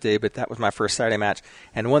that Tuesday, but that was my first Saturday match.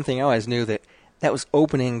 And one thing I always knew that was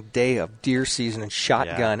opening day of deer season and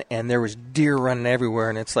shotgun, and there was deer running everywhere.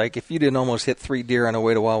 And it's like if you didn't almost hit 3 deer on the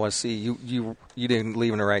way to Wawasee, you didn't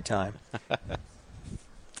leave in the right time.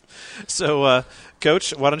 So,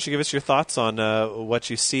 Coach, why don't you give us your thoughts on what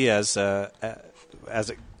you see as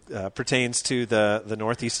it pertains to the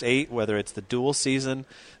Northeast 8, whether it's the dual season,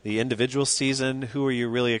 the individual season? Who are you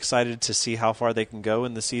really excited to see how far they can go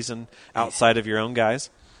in the season outside of your own guys?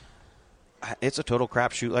 It's a total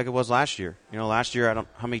crapshoot like it was last year. Last year,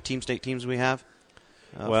 how many state teams we have?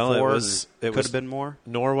 4. It could have been more.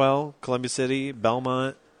 Norwell, Columbia City,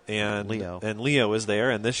 Belmont, and Leo. And Leo is there,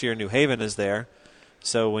 and this year New Haven is there.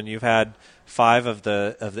 So when you've had 5 of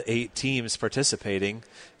the 8 teams participating,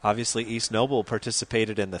 obviously East Noble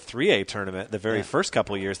participated in the 3A tournament the very first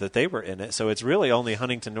couple of years that they were in it. So it's really only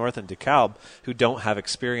Huntington North and DeKalb who don't have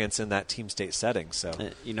experience in that team state setting. So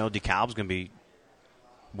DeKalb's going to be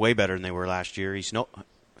way better than they were last year. East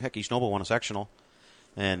Noble won a sectional,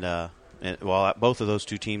 and both of those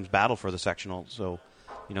 2 teams battled for the sectional. So.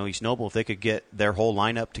 East Noble, if they could get their whole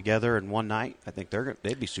lineup together in one night, I think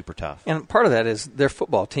they'd be super tough. And part of that is their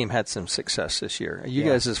football team had some success this year. You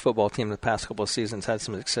guys' football team the past couple of seasons had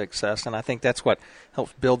some success, and I think that's what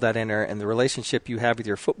helps build that in there. And the relationship you have with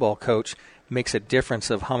your football coach makes a difference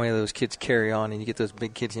of how many of those kids carry on, and you get those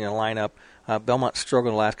big kids in your lineup. Belmont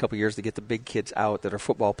struggled the last couple of years to get the big kids out that are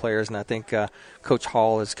football players, and I think Coach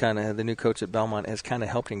Hall is the new coach at Belmont, has kind of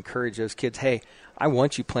helped encourage those kids. Hey, I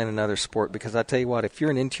want you playing another sport because I tell you what, if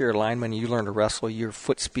you're an interior lineman and you learn to wrestle, your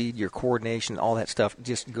foot speed, your coordination, all that stuff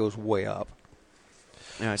just goes way up.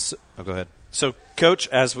 Yeah, go ahead. So, Coach,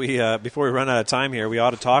 as we before we run out of time here, we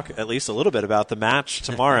ought to talk at least a little bit about the match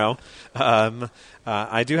tomorrow.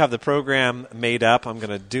 I do have the program made up. I'm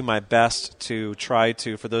going to do my best to try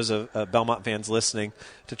to, for those Belmont fans listening,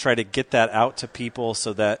 to try to get that out to people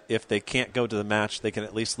so that if they can't go to the match, they can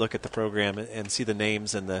at least look at the program and see the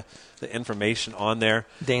names and the information on there.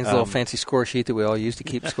 Dane's little fancy score sheet that we all use to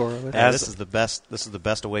keep score with. This is the best. This is the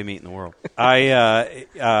best away meet in the world.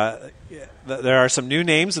 There are some new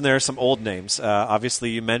names and there are some old names. Obviously,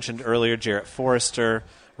 you mentioned earlier Jarrett Forrester,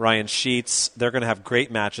 Ryan Sheets. They're going to have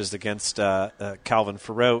great matches against Calvin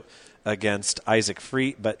Ferrote, against Isaac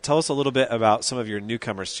Freet. But tell us a little bit about some of your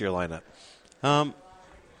newcomers to your lineup.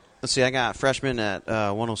 Let's see. I got a freshman at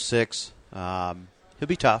 106. He'll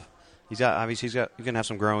be tough. He's going to have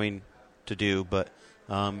some growing to do, but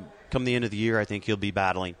come the end of the year, I think he'll be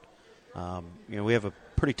battling. We have a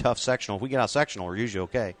pretty tough sectional. If we get out of sectional, we're usually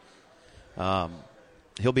okay.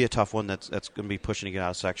 He'll be a tough one that's going to be pushing to get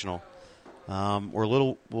out of sectional. We're a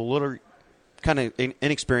little kind of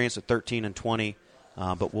inexperienced at 13 and 20,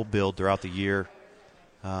 but we'll build throughout the year.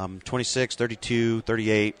 26, 32,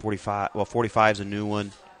 38, 45. Well, 45 is a new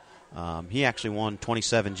one. He actually won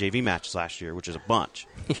 27 JV matches last year, which is a bunch.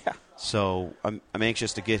 Yeah. So I'm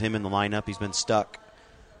anxious to get him in the lineup. He's been stuck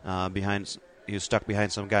behind. He was stuck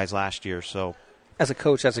behind some guys last year. So as a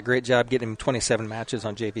coach, that's a great job getting him 27 matches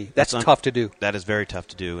on JV. That's tough to do. That is very tough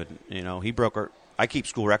to do. And he broke our. I keep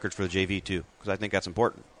school records for the JV too because I think that's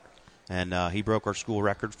important. And he broke our school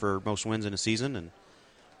record for most wins in a season. And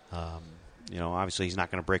obviously he's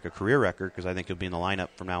not going to break a career record because I think he'll be in the lineup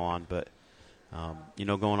from now on. But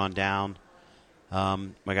going on down, I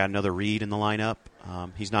got another Reed in the lineup.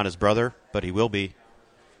 He's not his brother, but he will be.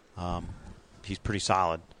 He's pretty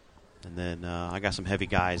solid. And then I got some heavy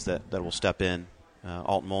guys that will step in.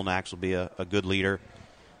 Alton Molnax will be a good leader.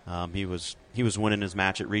 He was winning his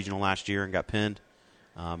match at regional last year and got pinned,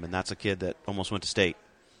 and that's a kid that almost went to state.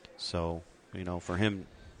 So, for him,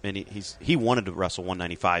 and he wanted to wrestle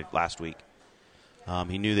 195 last week.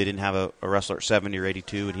 He knew they didn't have a wrestler at 70 or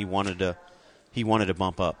 82, and he wanted to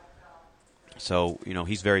bump up. So,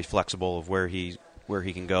 he's very flexible of where he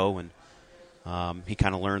can go, and he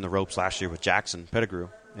kind of learned the ropes last year with Jackson Pettigrew,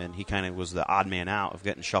 and he kind of was the odd man out of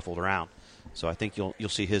getting shuffled around. So I think you'll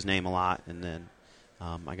see his name a lot, and then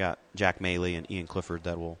I got Jack Maley and Ian Clifford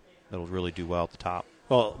that'll really do well at the top.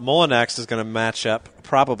 Well, Molinax is going to match up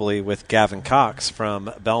probably with Gavin Cox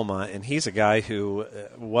from Belmont, and he's a guy who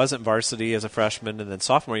wasn't varsity as a freshman, and then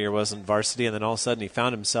sophomore year wasn't varsity, and then all of a sudden he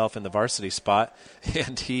found himself in the varsity spot,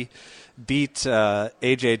 and he beat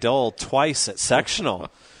A.J. Dole twice at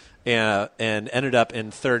sectional. And ended up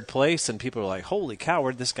in third place, and people were like, holy cow,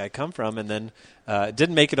 where'd this guy come from? And then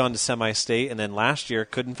didn't make it on to semi-state, and then last year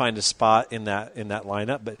couldn't find a spot in that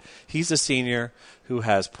lineup. But he's a senior who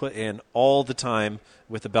has put in all the time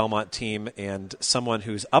with the Belmont team, and someone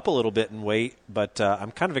who's up a little bit in weight, but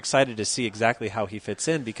I'm kind of excited to see exactly how he fits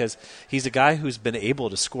in, because he's a guy who's been able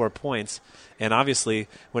to score points. And obviously,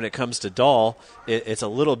 when it comes to Dahl, it's a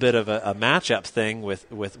little bit of a matchup thing with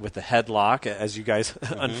the headlock, as you guys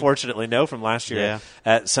unfortunately know from last year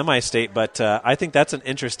at semi-state. But I think that's an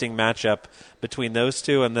interesting matchup between those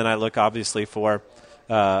two. And then I look, obviously, for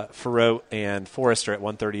Farote and Forrester at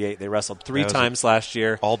 138. They wrestled three times last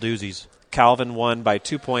year. All doozies. Calvin won by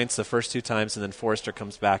 2 points the first two times, and then Forrester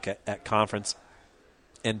comes back at conference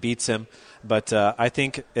and beats him. But I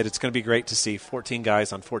think it's going to be great to see 14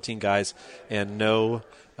 guys on 14 guys and no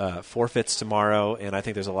forfeits tomorrow, and I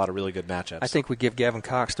think there's a lot of really good matchups. I think we give Gavin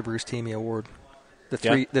Cox the Bruce Teamy Award. The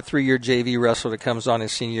 3-year JV wrestler that comes on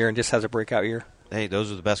his senior year and just has a breakout year. Hey, those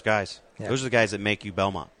are the best guys. Yeah. Those are the guys that make you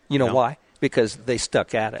Belmont. You know why? Because they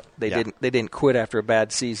stuck at it. They didn't quit after a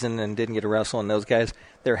bad season and didn't get a wrestle. And those guys,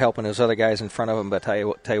 they're helping those other guys in front of them. But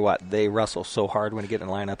tell you what, they wrestle so hard when you get in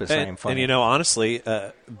the lineup. It's not even funny. And honestly,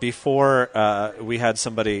 before we had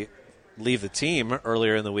somebody leave the team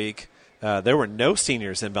earlier in the week, there were no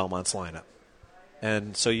seniors in Belmont's lineup.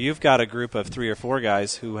 And so you've got a group of 3 or 4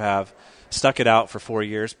 guys who have stuck it out for 4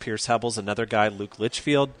 years. Pierce Hebel's another guy. Luke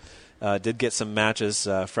Litchfield did get some matches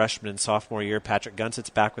freshman and sophomore year. Patrick Gunsit's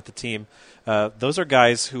back with the team. Those are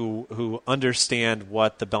guys who understand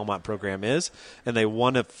what the Belmont program is, and they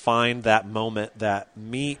want to find that moment, that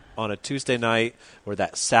meet on a Tuesday night or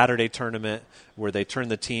that Saturday tournament where they turn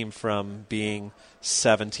the team from being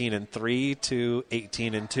 17-3 to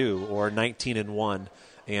 18-2 or 19-1.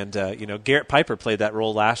 And Garrett Piper played that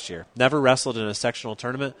role last year. Never wrestled in a sectional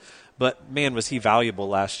tournament, but man, was he valuable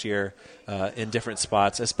last year in different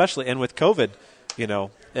spots, especially, and with COVID,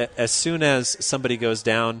 as soon as somebody goes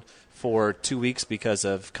down for 2 weeks because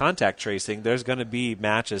of contact tracing, there's going to be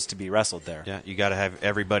matches to be wrestled there. Yeah, you got to have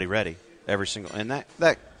everybody ready, every single, and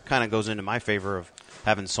that kind of goes into my favor of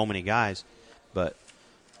having so many guys, but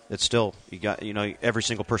it's still, you got, every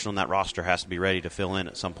single person on that roster has to be ready to fill in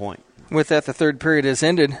at some point. With that, the third period has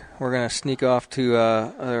ended. We're going to sneak off to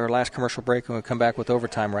our last commercial break, and we'll come back with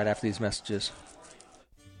overtime right after these messages.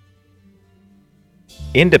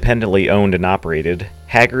 Independently owned and operated,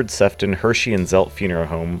 Haggard, Sefton, Hershey, and Zelt Funeral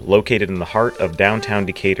Home, located in the heart of downtown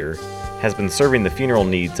Decatur, has been serving the funeral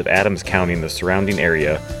needs of Adams County and the surrounding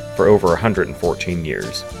area for over 114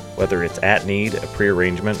 years. Whether it's at need, a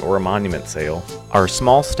pre-arrangement, or a monument sale, our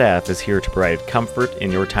small staff is here to provide comfort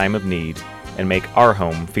in your time of need and make our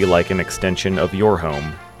home feel like an extension of your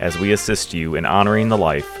home as we assist you in honoring the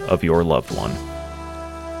life of your loved one.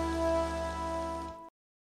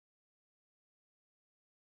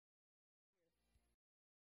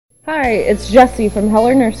 Hi, it's Jessie from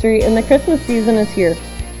Heller Nursery, and the Christmas season is here.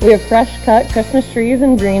 We have fresh cut Christmas trees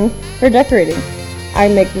and greens for decorating. I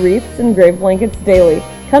make wreaths and grave blankets daily.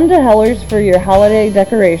 Come to Heller's for your holiday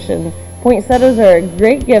decorations. Poinsettias are a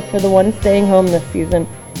great gift for the ones staying home this season,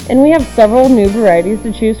 and we have several new varieties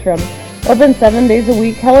to choose from. Open 7 days a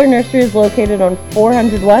week, Heller Nursery is located on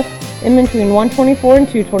 400 West, in between 124 and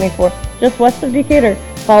 224, just west of Decatur.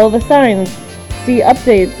 Follow the signs. See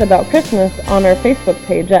updates about Christmas on our Facebook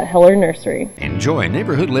page at Heller Nursery. Enjoy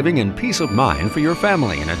neighborhood living and peace of mind for your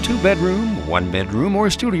family in a 2-bedroom, 1-bedroom, or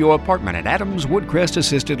studio apartment at Adams Woodcrest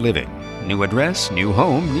Assisted Living. New address, new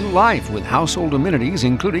home, new life with household amenities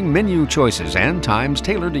including menu choices and times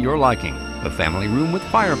tailored to your liking. A family room with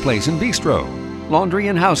fireplace and bistro. Laundry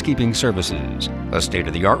and housekeeping services. A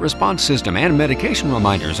state-of-the-art response system and medication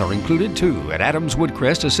reminders are included too at Adams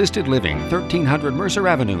Woodcrest Assisted Living, 1300 Mercer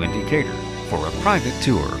Avenue in Decatur. For a private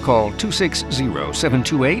tour, call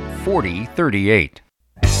 260-728-4038.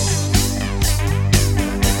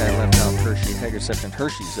 Haggard Sefton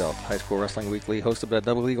Hershey Zelt High School Wrestling Weekly, hosted by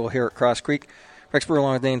Double Eagle here at Cross Creek. Rex Brewer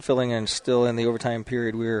along with Dane Filling, and still in the overtime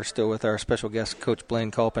period, we are still with our special guest, Coach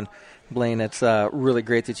Blaine Culp. And Blaine, it's really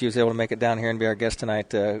great that you was able to make it down here and be our guest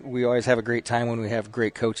tonight. We always have a great time when we have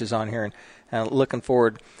great coaches on here, and looking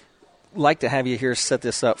forward. Like to have you here set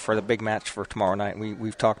this up for the big match for tomorrow night.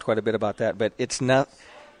 We've talked quite a bit about that, but it's not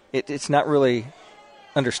really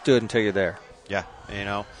understood until you're there. Yeah,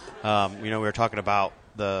 we were talking about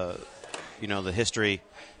the history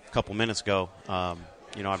a couple minutes ago. I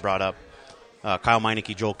brought up Kyle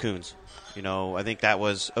Meineke, Joel Coons. I think that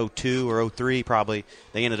was 02 or 03 probably.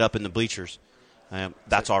 They ended up in the bleachers.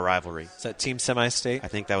 That's our rivalry. Is that Team Semi-State? I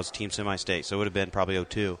think that was Team Semi-State, so it would have been probably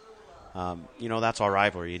 02. That's our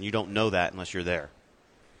rivalry, and you don't know that unless you're there.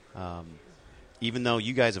 Even though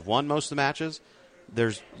you guys have won most of the matches,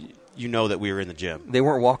 that we were in the gym. They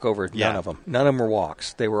weren't walkovers, none of them. None of them were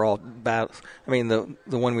walks. They were all battles. I mean,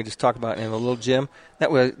 the one we just talked about in the little gym,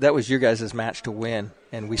 that was your guys' match to win,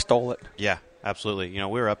 and we stole it. Yeah, absolutely. We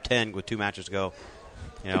were up 10 with 2 matches to go.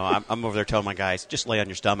 I'm over there telling my guys, just lay on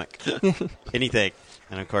your stomach, anything.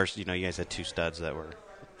 And, of course, you guys had 2 studs that were.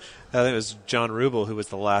 I think it was John Rubel who was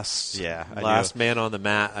the last man on the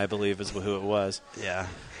mat, I believe is who it was. Yeah.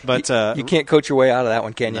 But you can't coach your way out of that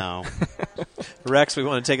one, can you? No. Rex, we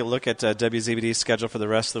want to take a look at WZBD's schedule for the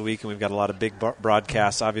rest of the week, and we've got a lot of big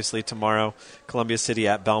broadcasts. Obviously, tomorrow, Columbia City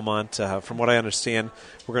at Belmont. From what I understand,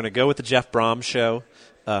 we're going to go with the Jeff Brom show,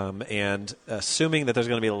 and assuming that there's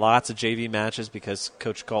going to be lots of JV matches because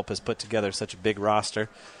Coach Culp has put together such a big roster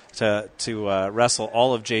to wrestle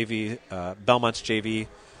all of Belmont's JV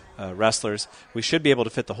wrestlers. We should be able to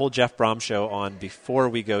fit the whole Jeff Brom show on before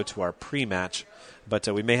we go to our pre-match, but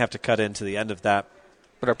we may have to cut into the end of that.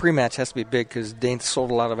 But our pre-match has to be big because Dane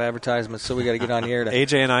sold a lot of advertisements, so we got to get on the air.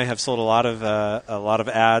 AJ and I have sold a lot of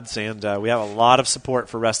ads, and we have a lot of support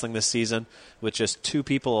for wrestling this season, with just 2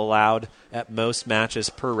 people allowed at most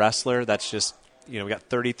matches per wrestler. That's just we got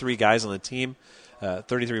 33 guys on the team,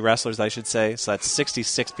 33 wrestlers, I should say. So that's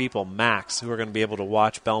 66 people max who are going to be able to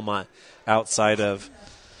watch Belmont outside of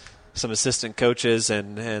some assistant coaches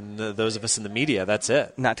and those of us in the media. That's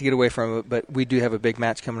it. Not to get away from it, but we do have a big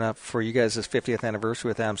match coming up for you guys. This 50th anniversary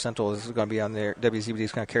with Adams Central. This is going to be on there. WZBD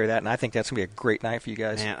is going to carry that, and I think that's going to be a great night for you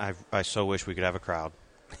guys. Man, I so wish we could have a crowd.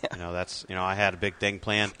 I had a big thing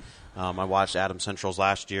planned. I watched Adams Central's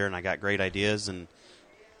last year, and I got great ideas, and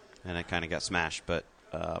it kind of got smashed. But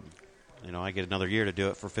I get another year to do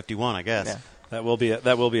it for 51, I guess. Yeah. That will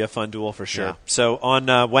be a fun duel for sure. Yeah. So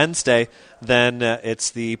on Wednesday, then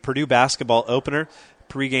it's the Purdue basketball opener.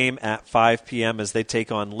 Pregame at 5 p.m. as they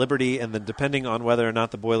take on Liberty, and then depending on whether or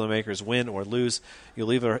not the Boilermakers win or lose,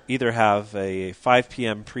 you'll either have a 5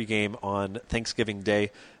 p.m. pregame on Thanksgiving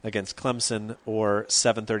Day against Clemson or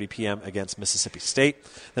 7:30 p.m. against Mississippi State.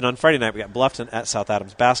 Then on Friday night, we got Bluffton at South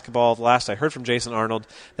Adams basketball. The last I heard from Jason Arnold,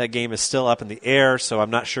 that game is still up in the air, so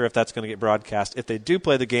I'm not sure if that's going to get broadcast. If they do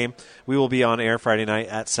play the game, we will be on air Friday night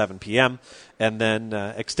at 7 p.m. And then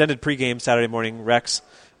extended pregame Saturday morning. Rex,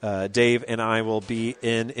 Dave, and I will be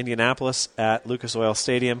in Indianapolis at Lucas Oil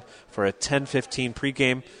Stadium for a 10:15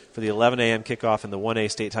 pregame for the 11 a.m. kickoff in the 1A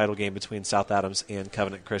state title game between South Adams and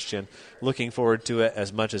Covenant Christian. Looking forward to it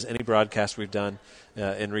as much as any broadcast we've done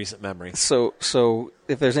in recent memory. So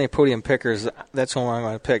if there's any podium pickers, that's the one I'm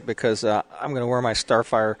going to pick because I'm going to wear my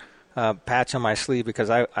Starfire patch on my sleeve because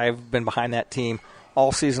I've been behind that team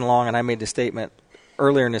all season long, and I made the statement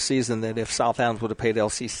earlier in the season that if South Adams would have played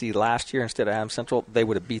LCC last year instead of Adams Central, they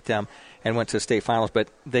would have beat them and went to the state finals. But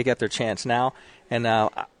they get their chance now, and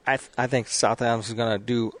I think South Adams is going to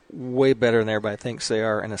do way better than everybody thinks they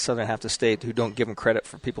are in the southern half of the state who don't give them credit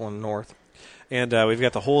for people in the north. And we've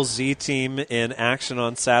got the whole Z team in action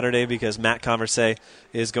on Saturday because Matt Converse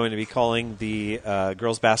is going to be calling the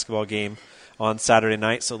girls basketball game on Saturday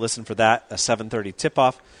night. So listen for that, a 7:30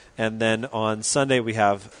 tip-off. And then on Sunday we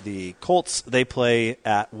have the Colts. They play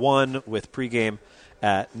at 1 with pregame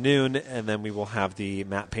at noon. And then we will have the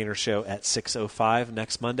Matt Painter show at 6:05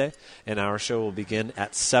 next Monday. And our show will begin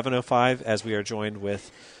at 7:05 as we are joined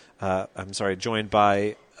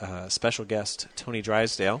by special guest Tony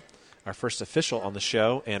Drysdale, our first official on the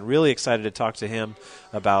show, and really excited to talk to him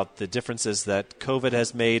about the differences that COVID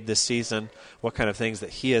has made this season, what kind of things that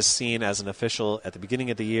he has seen as an official at the beginning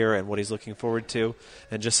of the year and what he's looking forward to,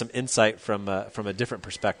 and just some insight from a different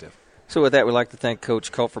perspective. So with that, we'd like to thank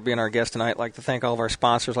Coach Culp for being our guest tonight. I'd like to thank all of our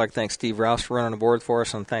sponsors. I'd like to thank Steve Rouse for running the board for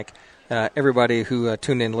us, and thank everybody who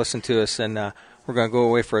tuned in and listened to us. And we're going to go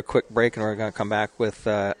away for a quick break, and we're going to come back with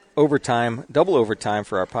double overtime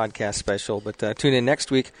for our podcast special. But tune in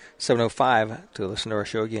next week, 7:05, to listen to our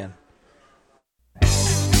show again.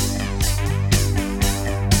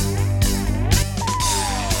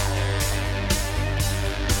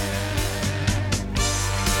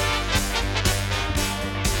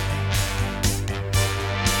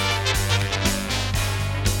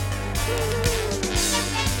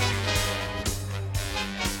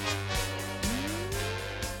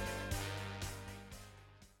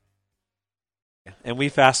 And we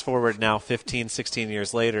fast forward now 15, 16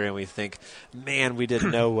 years later, and we think, man, we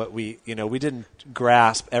didn't know what we didn't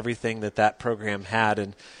grasp everything that program had.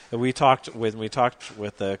 And we talked with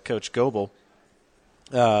Coach Goebel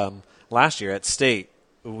last year at State.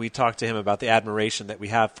 We talked to him about the admiration that we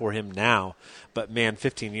have for him now. But, man,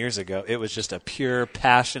 15 years ago, it was just a pure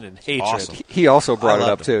passion and hatred. Awesome. He also brought it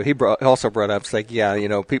up, too. He also brought up, it's like,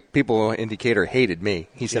 people in Decatur hated me.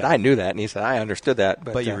 He said, I knew that. And he said, I understood that.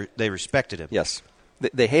 But they respected him. Yes.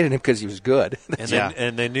 They hated him because he was good.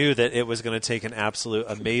 And they knew that it was going to take an absolute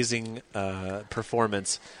amazing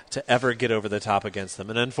performance to ever get over the top against them.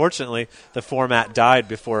 And unfortunately, the format died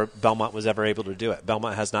before Belmont was ever able to do it.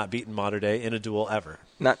 Belmont has not beaten Mater Dei in a duel ever.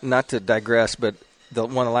 Not to digress, but one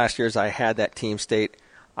of the last years I had that Team State,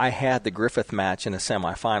 I had the Griffith match in the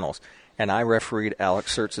semifinals, and I refereed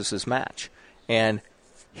Alex Sertzis' match. And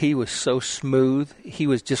he was so smooth. He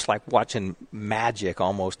was just like watching magic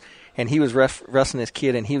almost. And he was wrestling this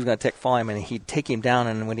kid, and he was going to follow him, and he'd take him down,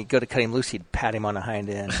 and when he'd go to cut him loose, he'd pat him on the hind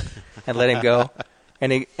end and let him go.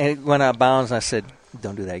 And he went out of bounds, and I said,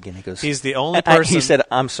 don't do that again. He goes, he's the only person. He said,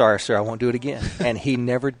 I'm sorry, sir, I won't do it again. And he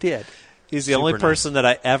never did. He's the only person that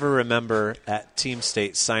I ever remember at Team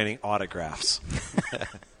State signing autographs.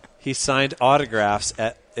 He signed autographs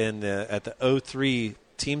at the 03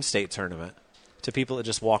 Team State tournament to people that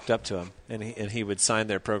just walked up to him, and he would sign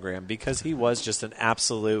their program because he was just an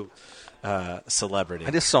absolute celebrity.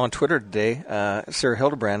 I just saw on Twitter today, Sarah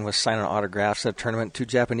Hildebrand was signing autographs at a tournament. 2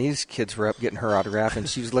 Japanese kids were up getting her autograph, and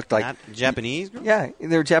she looked like... Japanese? Yeah,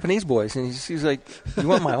 they were Japanese boys, and she's like, you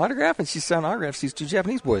want my autograph? And she's signing autographs. These 2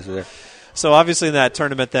 Japanese boys are there. So obviously in that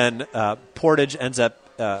tournament then, Portage ends up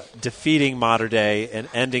defeating Mater Dei and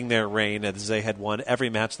ending their reign as they had won every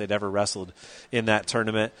match they'd ever wrestled in that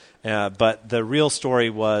tournament. But the real story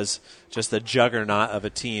was just the juggernaut of a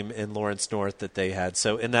team in Lawrence North that they had.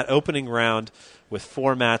 So in that opening round with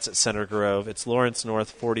 4 mats at Center Grove, it's Lawrence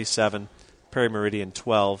North 47, Perry Meridian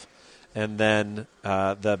 12. And then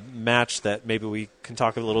the match that maybe we can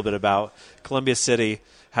talk a little bit about, Columbia City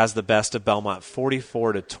has the best of Belmont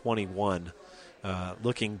 44-21.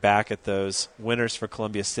 Looking back at those winners for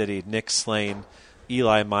Columbia City, Nick Slane,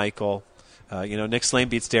 Eli Michael. Nick Slane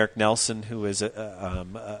beats Derek Nelson, who is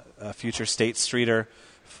a future state streeter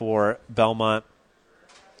for Belmont.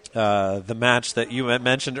 The match that you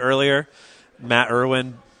mentioned earlier, Matt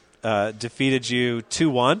Irwin defeated you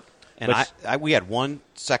 2-1. And we had 1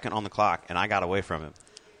 second on the clock, and I got away from him.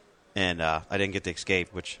 And I didn't get the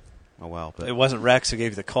escape, which, oh well. But it wasn't Rex who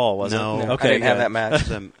gave you the call, was it? No, okay, I didn't have that match.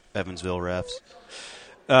 Some Evansville refs.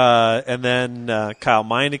 And then Kyle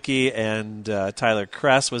Meineke and Tyler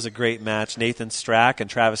Kress was a great match. Nathan Strack and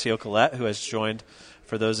Travis Yocolette, who has joined,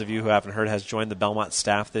 for those of you who haven't heard, has joined the Belmont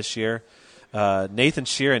staff this year. Nathan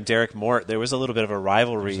Shear and Derek Mort, there was a little bit of a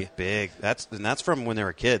rivalry. Big. That's from when they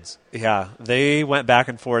were kids. Yeah, they went back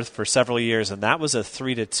and forth for several years, and that was a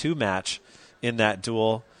 3-2 match in that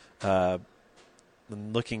duel.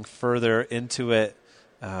 Looking further into it,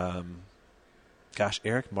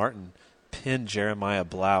 Eric Martin pinned Jeremiah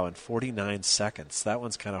Blau in 49 seconds. That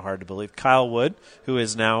one's kind of hard to believe. Kyle Wood, who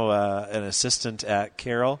is now an assistant at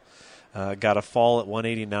Carroll, got a fall at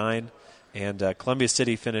 189. And Columbia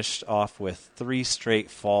City finished off with 3 straight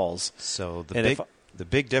falls. So the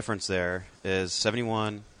big difference there is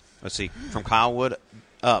 71. Let's see, from Kyle Wood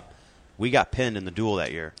up, we got pinned in the duel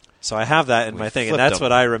that year. So I have that in my thing, and that's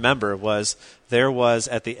what I remember was there was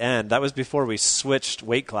at the end. That was before we switched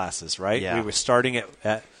weight classes, right? Yeah. We were starting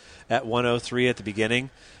at 103 at the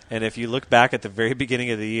beginning. And if you look back at the very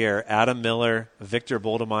beginning of the year, Adam Miller, Victor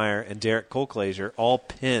Boldemeyer, and Derek Kolklaser all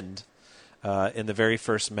pinned in the very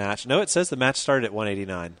first match. No, it says the match started at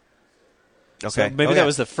 189. Okay. So maybe that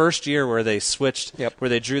was the first year where they switched, where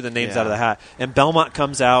they drew the names out of the hat. And Belmont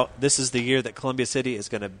comes out. This is the year that Columbia City is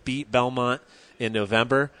going to beat Belmont in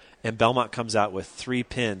November. And Belmont comes out with 3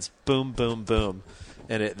 pins. Boom, boom, boom.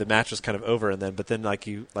 And the match was kind of over. But then, like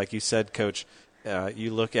you said, Coach,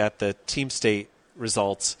 you look at the Team State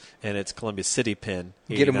results, and it's Columbia City pin.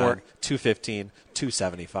 Get them where 215,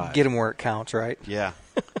 275. Get them where it counts, right? Yeah.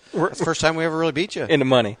 That's the first time we ever really beat you. In the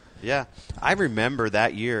money. Yeah. I remember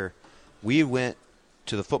that year we went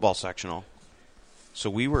to the football sectional.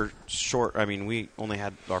 So we were short. I mean, we only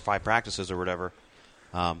had our 5 practices or whatever,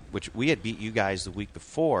 which we had beat you guys the week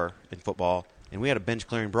before in football, and we had a bench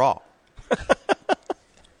clearing brawl.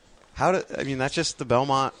 That's just the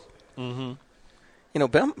Belmont. Mm-hmm. You know,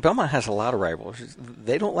 Belmont has a lot of rivals.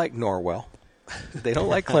 They don't like Norwell. They don't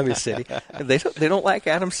like Columbia City. They don't like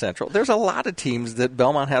Adams Central. There's a lot of teams that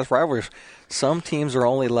Belmont has rivalries. Some teams are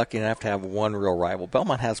only lucky enough to have one real rival.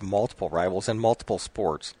 Belmont has multiple rivals in multiple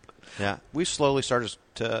sports. Yeah, we slowly started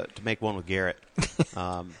to make one with Garrett.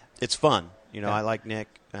 It's fun. I like Nick.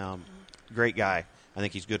 Great guy. I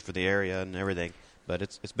think he's good for the area and everything. But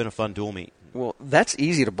it's been a fun dual meet. Well, that's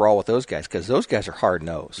easy to brawl with those guys because those guys are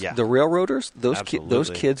hard-nosed. Yeah. The railroaders, those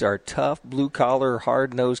Absolutely. kids are tough, blue-collar,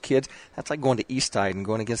 hard-nosed kids. That's like going to Eastside and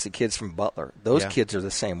going against the kids from Butler. Those kids are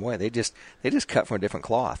the same way. They just cut from a different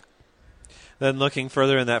cloth. Then looking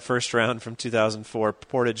further in that first round from 2004,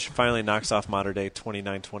 Portage finally knocks off Mater Dei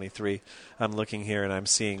 29-23. I'm looking here and I'm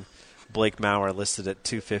seeing Blake Maurer listed at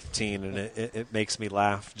 215, and it makes me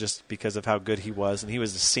laugh just because of how good he was. And he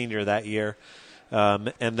was a senior that year.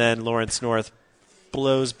 And then Lawrence North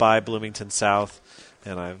blows by Bloomington South.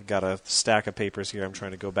 And I've got a stack of papers here. I'm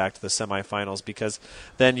trying to go back to the semifinals because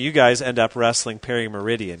then you guys end up wrestling Perry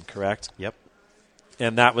Meridian, correct? Yep.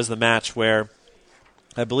 And that was the match where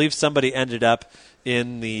I believe somebody ended up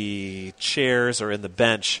in the chairs or in the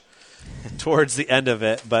bench towards the end of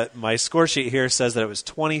it. But my score sheet here says that it was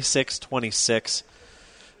 26-26.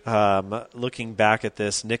 Looking back at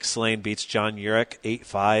this, Nick Slane beats John Urich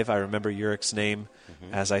 8-5. I remember Urich's name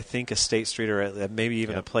as I think a State Street or maybe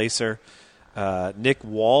even a placer. Nick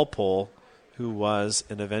Walpole, who was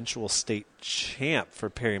an eventual state champ for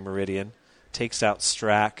Perry Meridian, takes out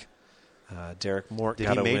Strack. Derek Mort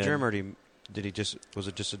got a win. Did he major him or was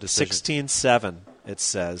it just a decision? 16-7, it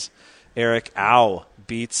says. Eric Au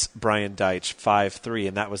beats Brian Deitch 5-3,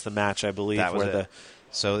 and that was the match, I believe. That was it.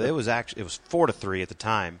 So it was 4-3 at the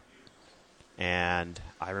time, and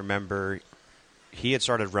I remember he had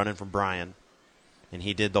started running from Brian, and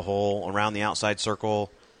he did the whole around the outside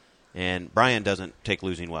circle, and Brian doesn't take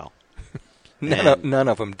losing well. None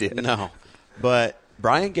of them did. No, but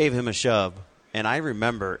Brian gave him a shove, and I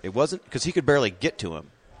remember it wasn't because he could barely get to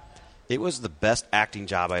him. It was the best acting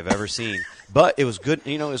job I've ever seen, but it was good.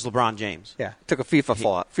 It was LeBron James. Yeah, took a FIFA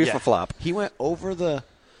flop. He went over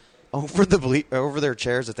their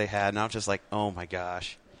chairs that they had, and I was just like, oh my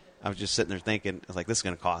gosh. I was just sitting there thinking, I was like, this is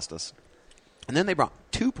going to cost us. And then they brought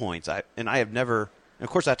 2 points, I have never, and of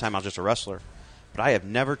course that time I was just a wrestler, but I have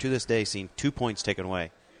never to this day seen 2 points taken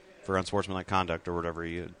away for unsportsmanlike conduct or whatever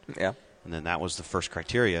you did. Yeah. And then that was the first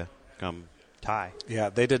criteria come tie. Yeah,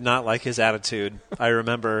 they did not like his attitude. I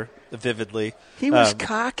remember vividly. He was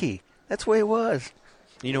cocky. That's the way he was.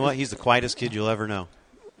 You know what? He's the quietest kid you'll ever know.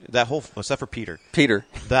 Except for Peter.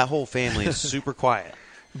 That whole family is super quiet.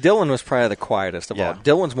 Dylan was probably the quietest of all.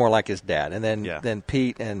 Dylan's more like his dad, and then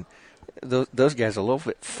Pete, and those guys are a little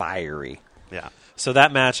bit fiery. Yeah. So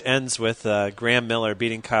that match ends with Graham Miller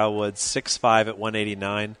beating Kyle Woods 6-5 at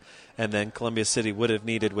 189, and then Columbia City would have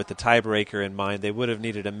needed, with the tiebreaker in mind, they would have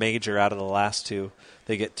needed a major out of the last two.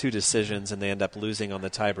 They get 2 decisions, and they end up losing on the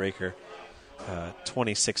tiebreaker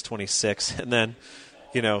 26-26. And then,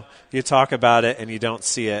 you talk about it and you don't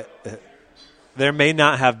see it. There may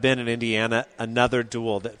not have been in Indiana another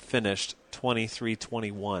duel that finished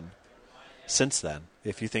 23-21 since then.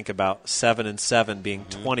 If you think about 7-7 being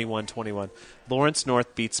 21-21. Lawrence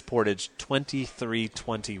North beats Portage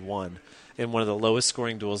 23-21 in one of the lowest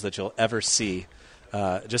scoring duels that you'll ever see.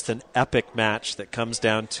 Just an epic match that comes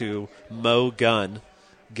down to Mo Gunn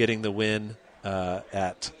getting the win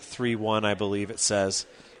at 3-1, I believe it says.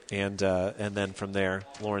 And then from there,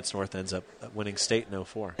 Lawrence North ends up winning state in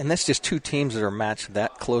 04. And that's just 2 teams that are matched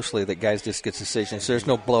that closely that guys just get decisions. There's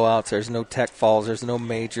no blowouts. There's no tech falls. There's no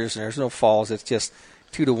majors. And there's no falls. It's just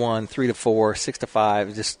 2-1, 3-4,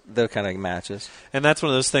 6-5, just those kind of matches. And that's one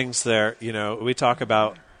of those things there, we talk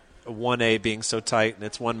about 1A being so tight, and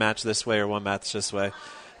it's one match this way or one match this way.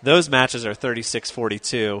 Those matches are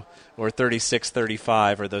 36-42 or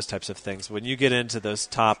 36-35 or those types of things. When you get into those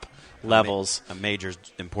top levels, a major's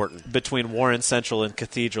important. Between Warren Central and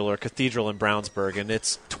Cathedral or Cathedral and Brownsburg, and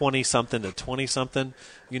it's 20-something to 20-something,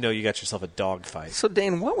 you got yourself a dogfight. So,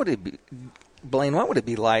 Dane, Blaine, what would it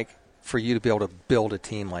be like for you to be able to build a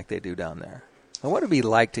team like they do down there? And what would it be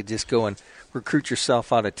like to just go and recruit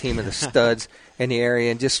yourself out a team of the studs in the area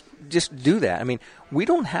and just do that? I mean, we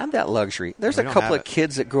don't have that luxury. There's a couple of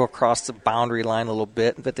kids that go across the boundary line a little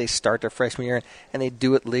bit, but they start their freshman year and they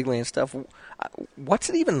do it legally and stuff. What's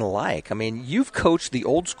it even like? I mean, you've coached the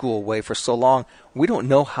old school way for so long. We don't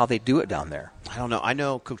know how they do it down there. I don't know. I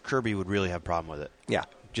know Coach Kirby would really have a problem with it. Yeah.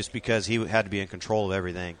 Just because he had to be in control of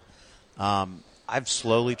everything. I've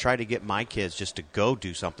slowly tried to get my kids just to go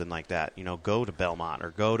do something like that. Go to Belmont or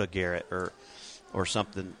go to Garrett or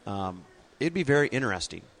something. It'd be very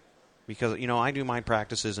interesting because, I do my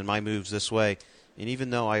practices and my moves this way. And even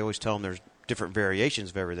though I always tell them there's different variations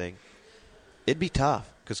of everything, it'd be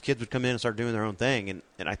tough because kids would come in and start doing their own thing.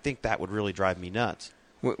 And I think that would really drive me nuts.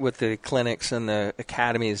 with the clinics and the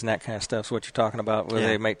academies and that kind of stuff, is what you're talking about, where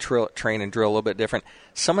they might train and drill a little bit different.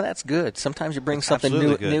 Some of that's good. Sometimes you bring something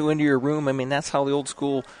new into your room. I mean, that's how the old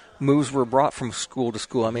school moves were brought from school to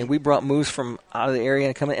school. I mean, we brought moves from out of the area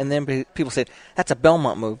and come in, and then people said, that's a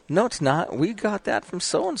Belmont move. No, it's not. We got that from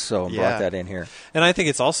so-and-so and brought that in here. And I think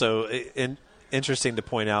it's also interesting to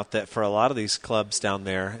point out that for a lot of these clubs down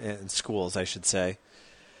there, in schools, I should say,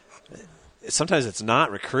 sometimes it's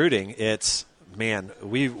not recruiting. It's, man,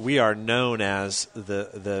 we are known as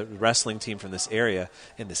the wrestling team from this area,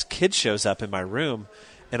 and this kid shows up in my room,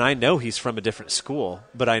 and I know he's from a different school,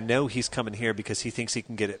 but I know he's coming here because he thinks he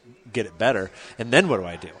can get it better. And then what do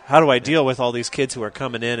I do? How do I deal with all these kids who are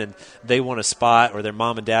coming in and they want a spot, or their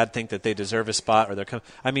mom and dad think that they deserve a spot, or they're coming?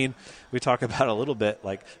 I mean, we talk about a little bit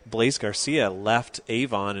like Blaze Garcia left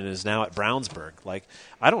Avon and is now at Brownsburg. Like,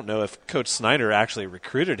 I don't know if Coach Snyder actually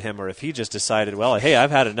recruited him or if he just decided, well, hey,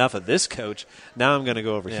 I've had enough of this coach. Now I'm going to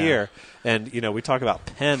go over here. And, we talk about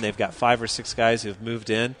Penn. They've got 5 or 6 guys who have moved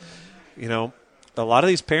in. A lot of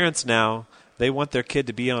these parents now, they want their kid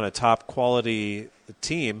to be on a top quality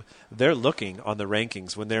team. They're looking on the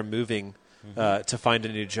rankings when they're moving to find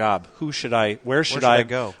a new job. Where should I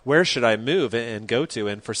go? Where should I move and go to?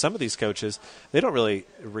 And for some of these coaches, they don't really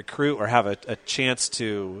recruit or have a chance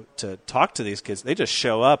to talk to these kids. They just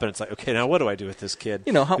show up, and it's like, okay, now what do I do with this kid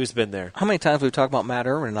who's been there? How many times we've talked about Matt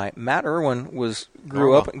Irwin tonight? Matt Irwin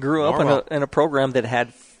grew up in a program that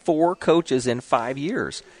had 4 coaches in 5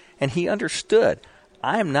 years. And he understood,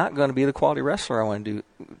 I am not going to be the quality wrestler I want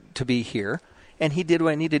to be here. And he did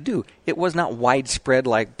what I needed to do. It was not widespread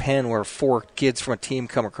like Penn where 4 kids from a team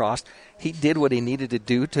come across. He did what he needed to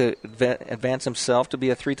do to advance himself to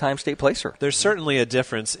be a 3-time state placer. There's certainly a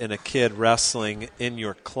difference in a kid wrestling in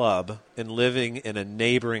your club and living in a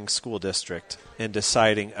neighboring school district and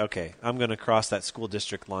deciding, okay, I'm going to cross that school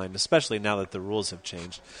district line, especially now that the rules have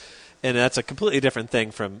changed. And that's a completely different thing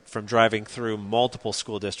from driving through multiple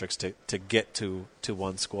school districts to get to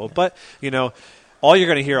one school. But, all you're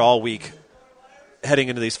going to hear all week heading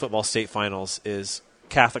into these football state finals is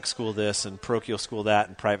Catholic school this and parochial school that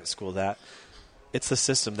and private school that. It's the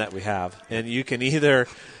system that we have. And you can either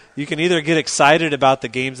get excited about the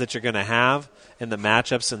games that you're going to have and the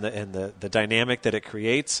matchups and the dynamic that it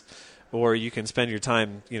creates, or you can spend your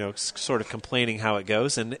time, sort of complaining how it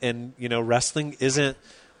goes. And wrestling isn't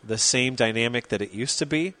the same dynamic that it used to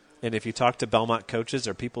be. And if you talk to Belmont coaches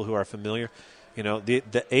or people who are familiar,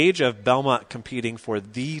 the age of Belmont competing for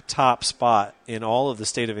the top spot in all of the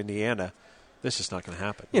state of Indiana, this is just not going to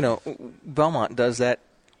happen. Belmont does that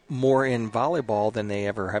more in volleyball than they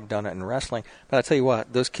ever have done it in wrestling. But I tell you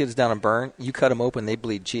what, those kids down in Bern, you cut them open, they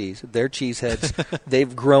bleed cheese. They're cheeseheads.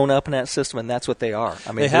 They've grown up in that system, and that's what they are.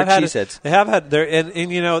 I mean, they're cheeseheads. They have had their, and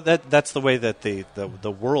that's the way that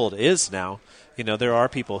the world is now. There are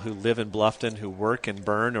people who live in Bluffton who work in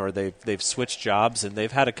Bern, or they've switched jobs, and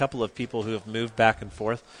they've had a couple of people who have moved back and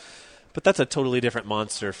forth. But that's a totally different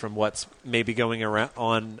monster from what's maybe going around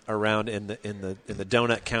in the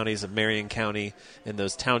donut counties of Marion County, in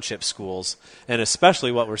those township schools, and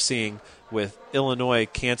especially what we're seeing with Illinois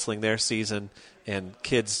canceling their season and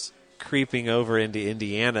kids creeping over into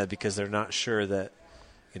Indiana because they're not sure that.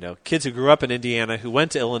 Kids who grew up in Indiana who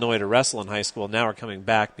went to Illinois to wrestle in high school now are coming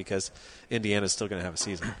back because Indiana's still going to have a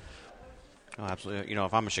season. Oh, absolutely.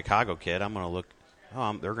 If I'm a Chicago kid, I'm going to look,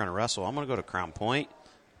 they're going to wrestle. I'm going to go to Crown Point.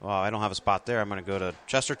 Well, I don't have a spot there. I'm going to go to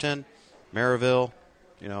Chesterton, Maryville,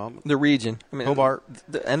 the region. Hobart.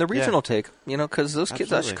 And the regional take, because those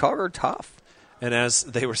kids out of Chicago are tough. And as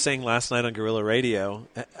they were saying last night on Guerrilla Radio,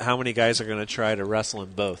 how many guys are going to try to wrestle in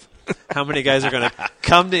both? How many guys are going to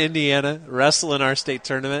come to Indiana, wrestle in our state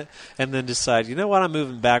tournament, and then decide, you know what, I'm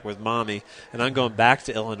moving back with Mommy, and I'm going back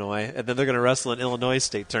to Illinois, and then they're going to wrestle in Illinois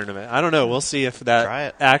state tournament. I don't know. We'll see if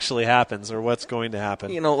that actually happens or what's going to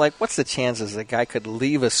happen. What's the chances a guy could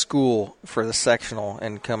leave a school for the sectional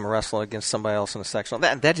and come wrestle against somebody else in the sectional?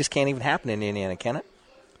 That just can't even happen in Indiana, can it?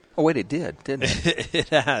 Oh, wait, it did, didn't it? It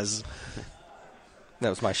has. That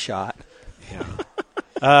was my shot.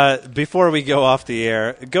 Yeah. Before we go off the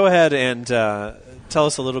air, go ahead and tell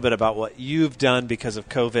us a little bit about what you've done because of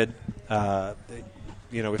COVID.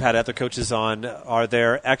 We've had other coaches on. Are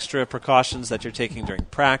there extra precautions that you're taking during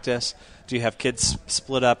practice? Do you have kids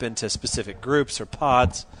split up into specific groups or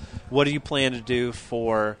pods? What do you plan to do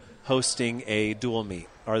for hosting a dual meet?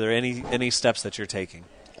 Are there any steps that you're taking?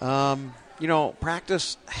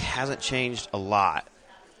 Practice hasn't changed a lot.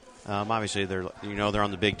 Obviously, they're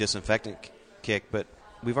on the big disinfectant kick, but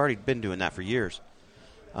we've already been doing that for years.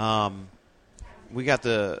 We got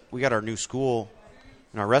our new school,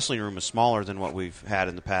 and our wrestling room is smaller than what we've had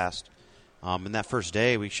in the past. And that first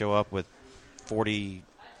day, we show up with 40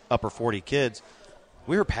 upper 40 kids.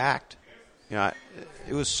 We were packed.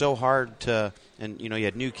 It was so hard to, and you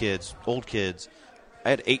had new kids, old kids. I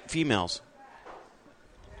had 8 females.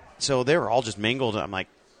 So they were all just mingled. I'm like,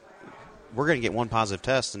 we're going to get one positive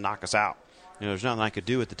test and knock us out. There's nothing I could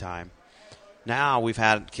do at the time. Now we've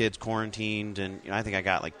had kids quarantined, and I think I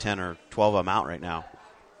got like 10 or 12 of them out right now.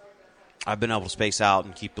 I've been able to space out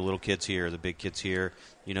and keep the little kids here, the big kids here.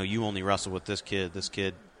 You only wrestle with this kid.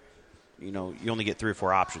 You only get 3 or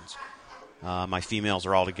 4 options. My females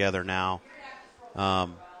are all together now,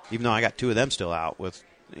 even though I got 2 of them still out with,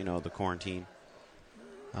 the quarantine.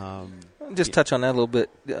 Just touch on that a little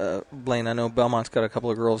bit, Blaine. I know Belmont's got a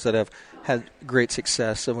couple of girls that have had great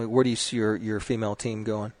success. I mean, where do you see your female team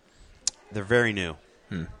going? They're very new.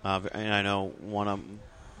 And I know one of them,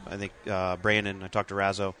 I think Brandon, I talked to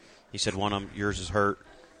Razzo. He said one of them, yours is hurt,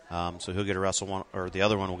 so he'll get to wrestle one, or the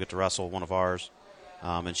other one will get to wrestle one of ours.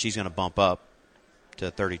 And she's going to bump up to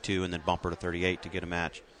 32 and then bump her to 38 to get a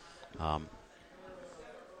match. I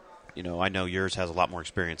know yours has a lot more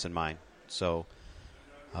experience than mine. So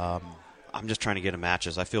I'm just trying to get them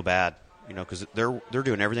matches. I feel bad, because they're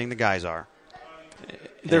doing everything the guys are.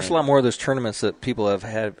 There's a lot more of those tournaments that people have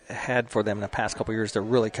had for them in the past couple of years to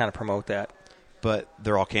really kind of promote that. But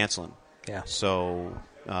they're all canceling. Yeah. So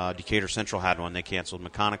Decatur Central had one. They canceled.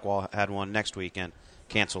 Mechanic had one next weekend.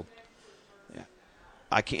 Canceled. Yeah.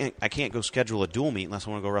 I can't go schedule a dual meet unless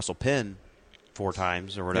I want to go wrestle Penn 4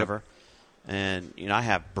 times or whatever. Yep. And, I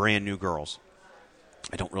have brand new girls.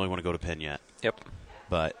 I don't really want to go to Penn yet. Yep.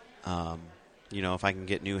 But, if I can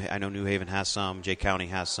get I know New Haven has some. Jay County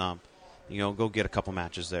has some. Go get a couple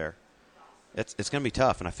matches there. It's going to be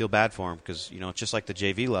tough, and I feel bad for them because it's just like the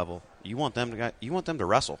JV level. You want them to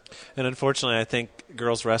wrestle. And unfortunately, I think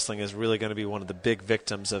girls wrestling is really going to be one of the big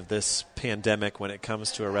victims of this pandemic when it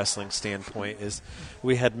comes to a wrestling standpoint. Is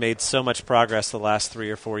we had made so much progress the last 3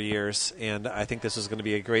 or 4 years, and I think this is going to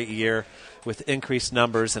be a great year with increased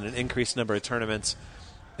numbers and an increased number of tournaments.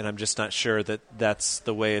 And I'm just not sure that that's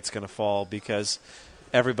the way it's going to fall because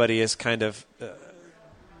everybody is kind of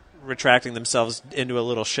retracting themselves into a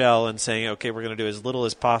little shell and saying, okay, we're going to do as little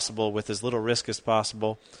as possible with as little risk as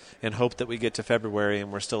possible and hope that we get to February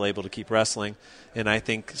and we're still able to keep wrestling. And I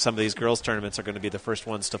think some of these girls' tournaments are going to be the first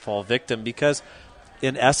ones to fall victim because,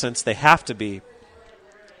 in essence, they have to be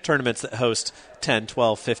tournaments that host 10,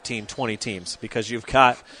 12, 15, 20 teams because you've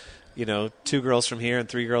got 2 girls from here and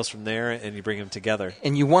 3 girls from there, and you bring them together.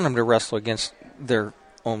 And you want them to wrestle against their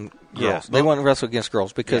own girls. Yeah. They want to wrestle against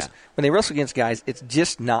girls because when they wrestle against guys, it's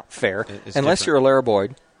just not fair. It's unless different. you're a Lara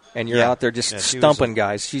Boyd and you're out there just stomping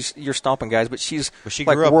guys. You're stomping guys, but she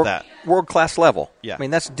like grew up with that. World-class level. Yeah. I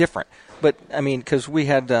mean, that's different. But, I mean, because we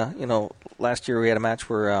had, last year we had a match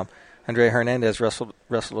where Andrea Hernandez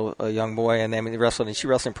wrestled a young boy, and she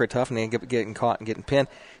wrestled him pretty tough, and they ended up getting caught and getting pinned.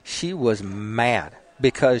 She was mad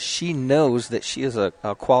because she knows that she is a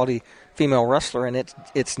quality female wrestler, and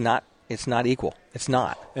it's not equal. It's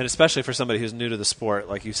not. And especially for somebody who's new to the sport,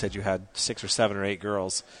 like you said, you had 6 or 7 or 8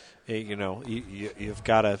 girls. You've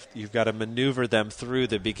got to maneuver them through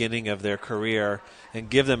the beginning of their career and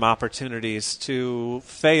give them opportunities to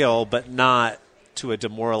fail, but not to a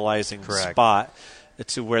demoralizing spot.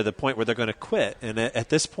 To where the point where they're going to quit. And at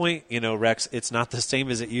this point, Rex, it's not the same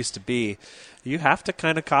as it used to be. You have to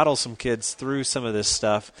kind of coddle some kids through some of this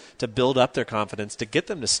stuff to build up their confidence, to get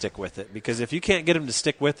them to stick with it. Because if you can't get them to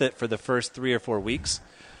stick with it for the first 3 or 4 weeks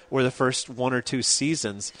or the first 1 or 2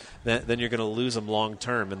 seasons, then you're going to lose them long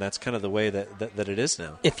term. And that's kind of the way that it is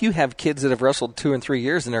now. If you have kids that have wrestled 2 and 3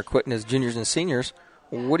 years and they're quitting as juniors and seniors,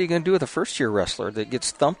 what are you going to do with a first-year wrestler that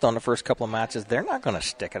gets thumped on the first couple of matches? They're not going to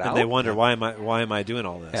stick it out. And they wonder, why am I doing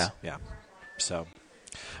all this? Yeah. So,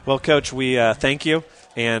 well, Coach, we thank you,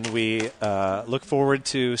 and we look forward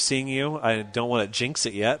to seeing you. I don't want to jinx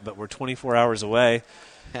it yet, but we're 24 hours away.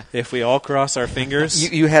 If we all cross our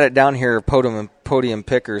fingers. You had it down here, podium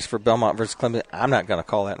pickers for Belmont versus Clemson. I'm not going to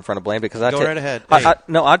call that in front of Blaine because Go right ahead.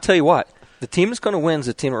 I'll tell you what. The team that's going to win is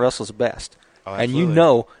the team that wrestles the best. Oh, and you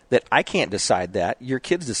know that I can't decide that. Your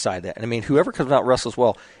kids decide that. And I mean, whoever comes out wrestles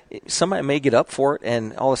well, somebody may get up for it,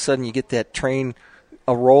 and all of a sudden you get that train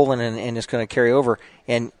rolling and it's going to carry over.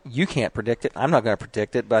 And you can't predict it. I'm not going to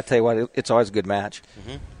predict it, but I tell you what, it's always a good match.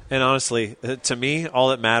 Mm-hmm. And honestly, to me, all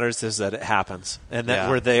that matters is that it happens and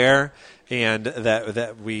that we're there and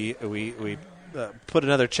that we put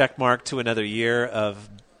another check mark to another year of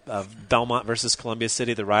Belmont versus Columbia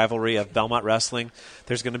City, the rivalry of Belmont wrestling.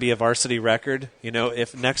 There's going to be a varsity record.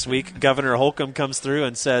 If next week Governor Holcomb comes through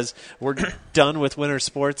and says we're done with winter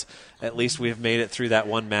sports, at least we've made it through that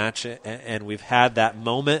one match, and we've had that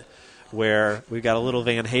moment where we've got a little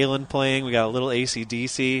Van Halen playing, we got a little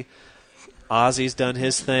AC/DC. Ozzy's done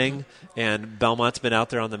his thing, and Belmont's been out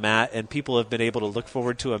there on the mat, and people have been able to look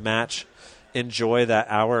forward to a match, enjoy that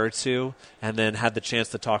hour or two, and then had the chance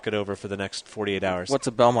to talk it over for the next 48 hours. What's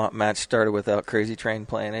a Belmont match started without Crazy Train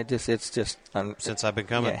playing? It's just since I've been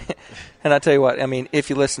coming. Yeah. And I tell you what, I mean, if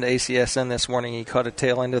you listen to ACSN this morning, you caught a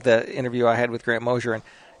tail end of that interview I had with Grant Mosier, and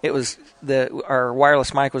it was our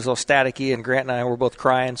wireless mic was a little staticky, and Grant and I were both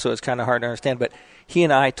crying, so it's kind of hard to understand. But he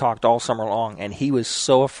and I talked all summer long, and he was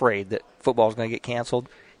so afraid that football was going to get canceled.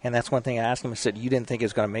 And that's one thing I asked him. I said, "You didn't think it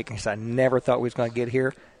was going to make it?" He said, "I never thought we was going to get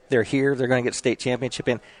here." They're here. They're going to get state championship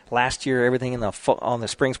in. Last year, everything on the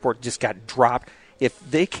spring sport just got dropped. If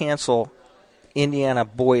they cancel Indiana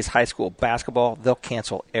boys high school basketball, they'll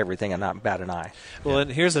cancel everything and not bat an eye. Well,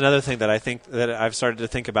 and here's another thing that I think that I've started to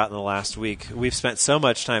think about in the last week. We've spent so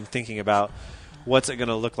much time thinking about what's it going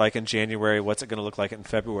to look like in January, what's it going to look like in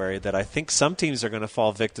February, that I think some teams are going to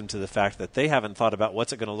fall victim to the fact that they haven't thought about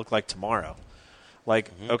what's it going to look like tomorrow.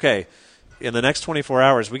 Like, okay, in the next 24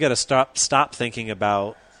 hours, we got to stop thinking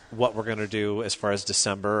about what we're going to do as far as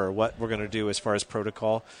December or what we're going to do as far as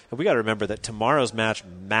protocol. And we got to remember that tomorrow's match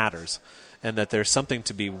matters and that there's something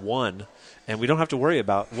to be won. And we don't have to worry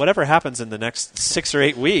about whatever happens in the next 6 or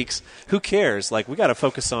 8 weeks. Who cares? Like, we got to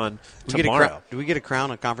focus on tomorrow. Do we get a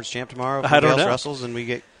crown, a conference champ tomorrow? I don't know. Wrestles and we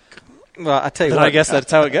get. Well, I tell you what. I guess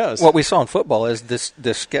that's how it goes. What we saw in football is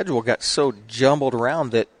the schedule got so jumbled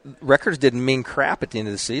around that records didn't mean crap at the end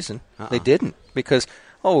of the season. They didn't because.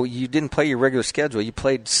 Oh, you didn't play your regular schedule. You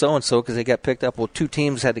played so-and-so because they got picked up. Well, 2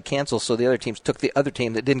 teams had to cancel, so the other teams took the other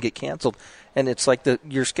team that didn't get canceled. And it's like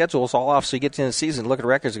your schedule is all off, so you get to the end of the season, look at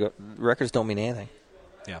records, and go, records don't mean anything.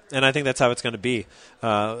 Yeah, and I think that's how it's going to be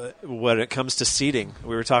when it comes to seeding.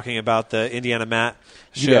 We were talking about the Indiana Mat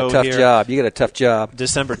show. You got a tough here. job. You got a tough job.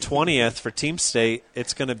 December 20th for Team State.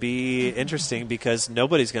 It's going to be interesting because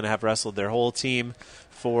nobody's going to have wrestled their whole team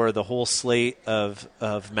for the whole slate of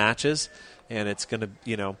matches. And it's going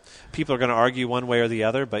to, people are going to argue one way or the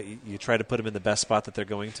other, but you try to put them in the best spot that they're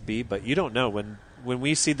going to be. But you don't know. When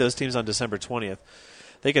we see those teams on December 20th,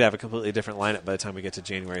 they could have a completely different lineup by the time we get to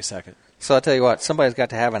January 2nd. So I'll tell you what, somebody's got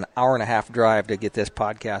to have an hour-and-a-half drive to get this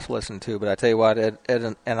podcast listened to. But I tell you what, at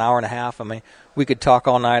an hour and a half, I mean, we could talk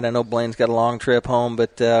all night. I know Blaine's got a long trip home,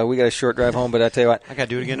 but we got a short drive home. But I tell you what. I got to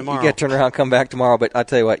do it again tomorrow. You got to turn around, come back tomorrow. But I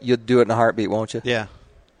tell you what, you'll do it in a heartbeat, won't you? Yeah.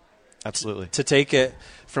 Absolutely. To take it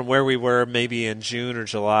from where we were maybe in June or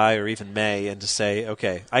July or even May and to say,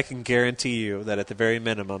 okay, I can guarantee you that at the very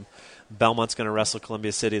minimum, Belmont's going to wrestle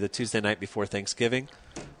Columbia City the Tuesday night before Thanksgiving,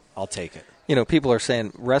 I'll take it. People are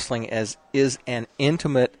saying wrestling is an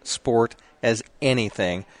intimate sport as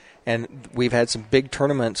anything. And we've had some big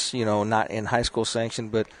tournaments, not in high school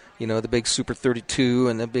sanctioned, but, the big Super 32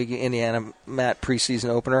 and the big Indiana Mat preseason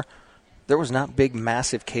opener. There was not big,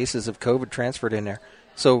 massive cases of COVID transferred in there.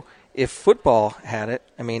 So if football had it,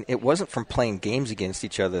 I mean, it wasn't from playing games against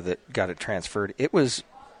each other that got it transferred. It was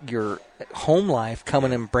your home life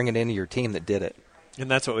coming and bringing it into your team that did it. And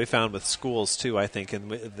that's what we found with schools, too, I think, and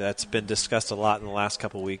that's been discussed a lot in the last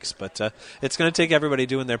couple of weeks. But it's going to take everybody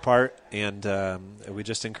doing their part, and we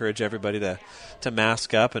just encourage everybody to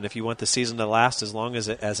mask up. And if you want the season to last as long as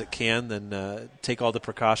it can, then take all the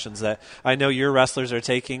precautions that I know your wrestlers are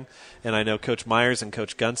taking, and I know Coach Myers and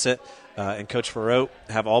Coach Gunsett and Coach Farote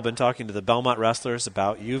have all been talking to the Belmont wrestlers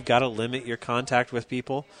about you've got to limit your contact with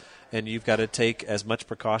people. And you've got to take as much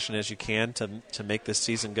precaution as you can to make this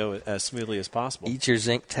season go as smoothly as possible. Eat your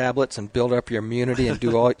zinc tablets and build up your immunity and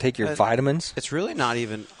take your vitamins. It's really not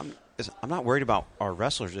even I'm not worried about our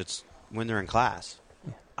wrestlers. It's when they're in class.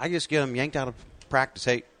 I just get them yanked out of practice.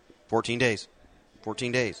 Hey, 14 days.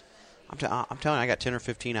 14 days. I'm telling you, I got 10 or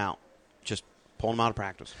 15 out. Just pulling them out of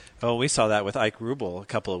practice. Oh, we saw that with Ike Rubel a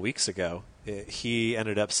couple of weeks ago. He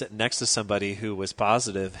ended up sitting next to somebody who was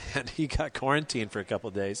positive, and he got quarantined for a couple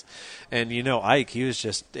of days. And, Ike, he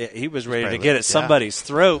was ready to get at somebody's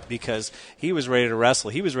throat because he was ready to wrestle.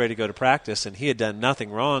 He was ready to go to practice, and he had done nothing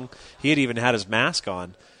wrong. He had even had his mask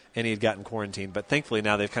on, and he had gotten quarantined. But thankfully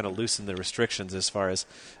now they've kind of loosened the restrictions as far as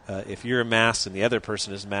if you're masked and the other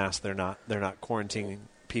person is masked, they're not quarantining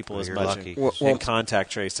people as much in contact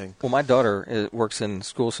tracing. Well, my daughter works in the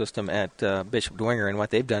school system at Bishop Dwenger, and what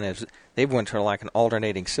they've done is they've went to like an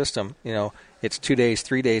alternating system. It's 2 days,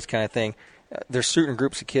 3 days kind of thing. There's certain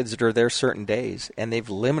groups of kids that are there certain days, and they've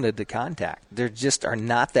limited the contact. There just are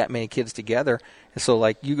not that many kids together. And so,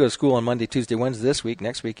 like, you go to school on Monday, Tuesday, Wednesday this week,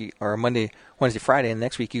 next week, or Monday, Wednesday, Friday, and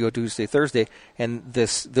next week you go Tuesday, Thursday, and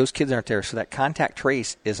those kids aren't there. So that contact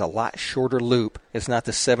trace is a lot shorter loop. It's not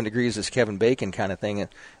the 7 degrees as Kevin Bacon kind of thing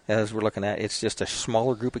as we're looking at. It's just a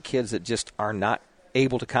smaller group of kids that just are not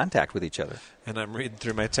able to contact with each other. And I'm reading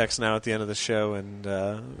through my text now at the end of the show, and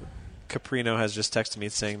Caprino has just texted me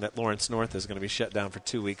saying that Lawrence North is going to be shut down for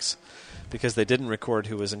 2 weeks because they didn't record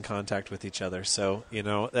who was in contact with each other. So,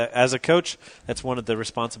 as a coach, that's one of the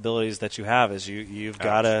responsibilities that you have is you've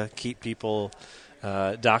got to keep people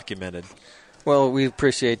documented. Well, we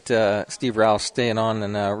appreciate Steve Rouse staying on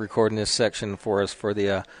and recording this section for us for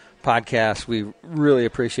the podcast. We really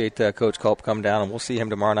appreciate Coach Culp coming down, and we'll see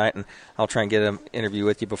him tomorrow night, and I'll try and get an interview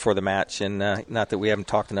with you before the match. And not that we haven't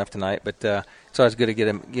talked enough tonight, but it's always good to get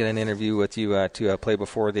an interview with you to play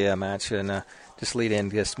before the match and just lead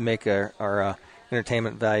in, just make our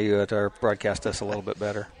entertainment value at our broadcast us a little bit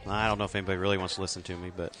better. I don't know if anybody really wants to listen to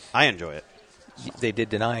me, but I enjoy it. They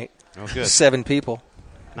did tonight. Oh, good. 7 people.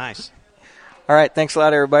 Nice. All right. Thanks a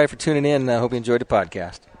lot, everybody, for tuning in. I hope you enjoyed the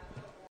podcast.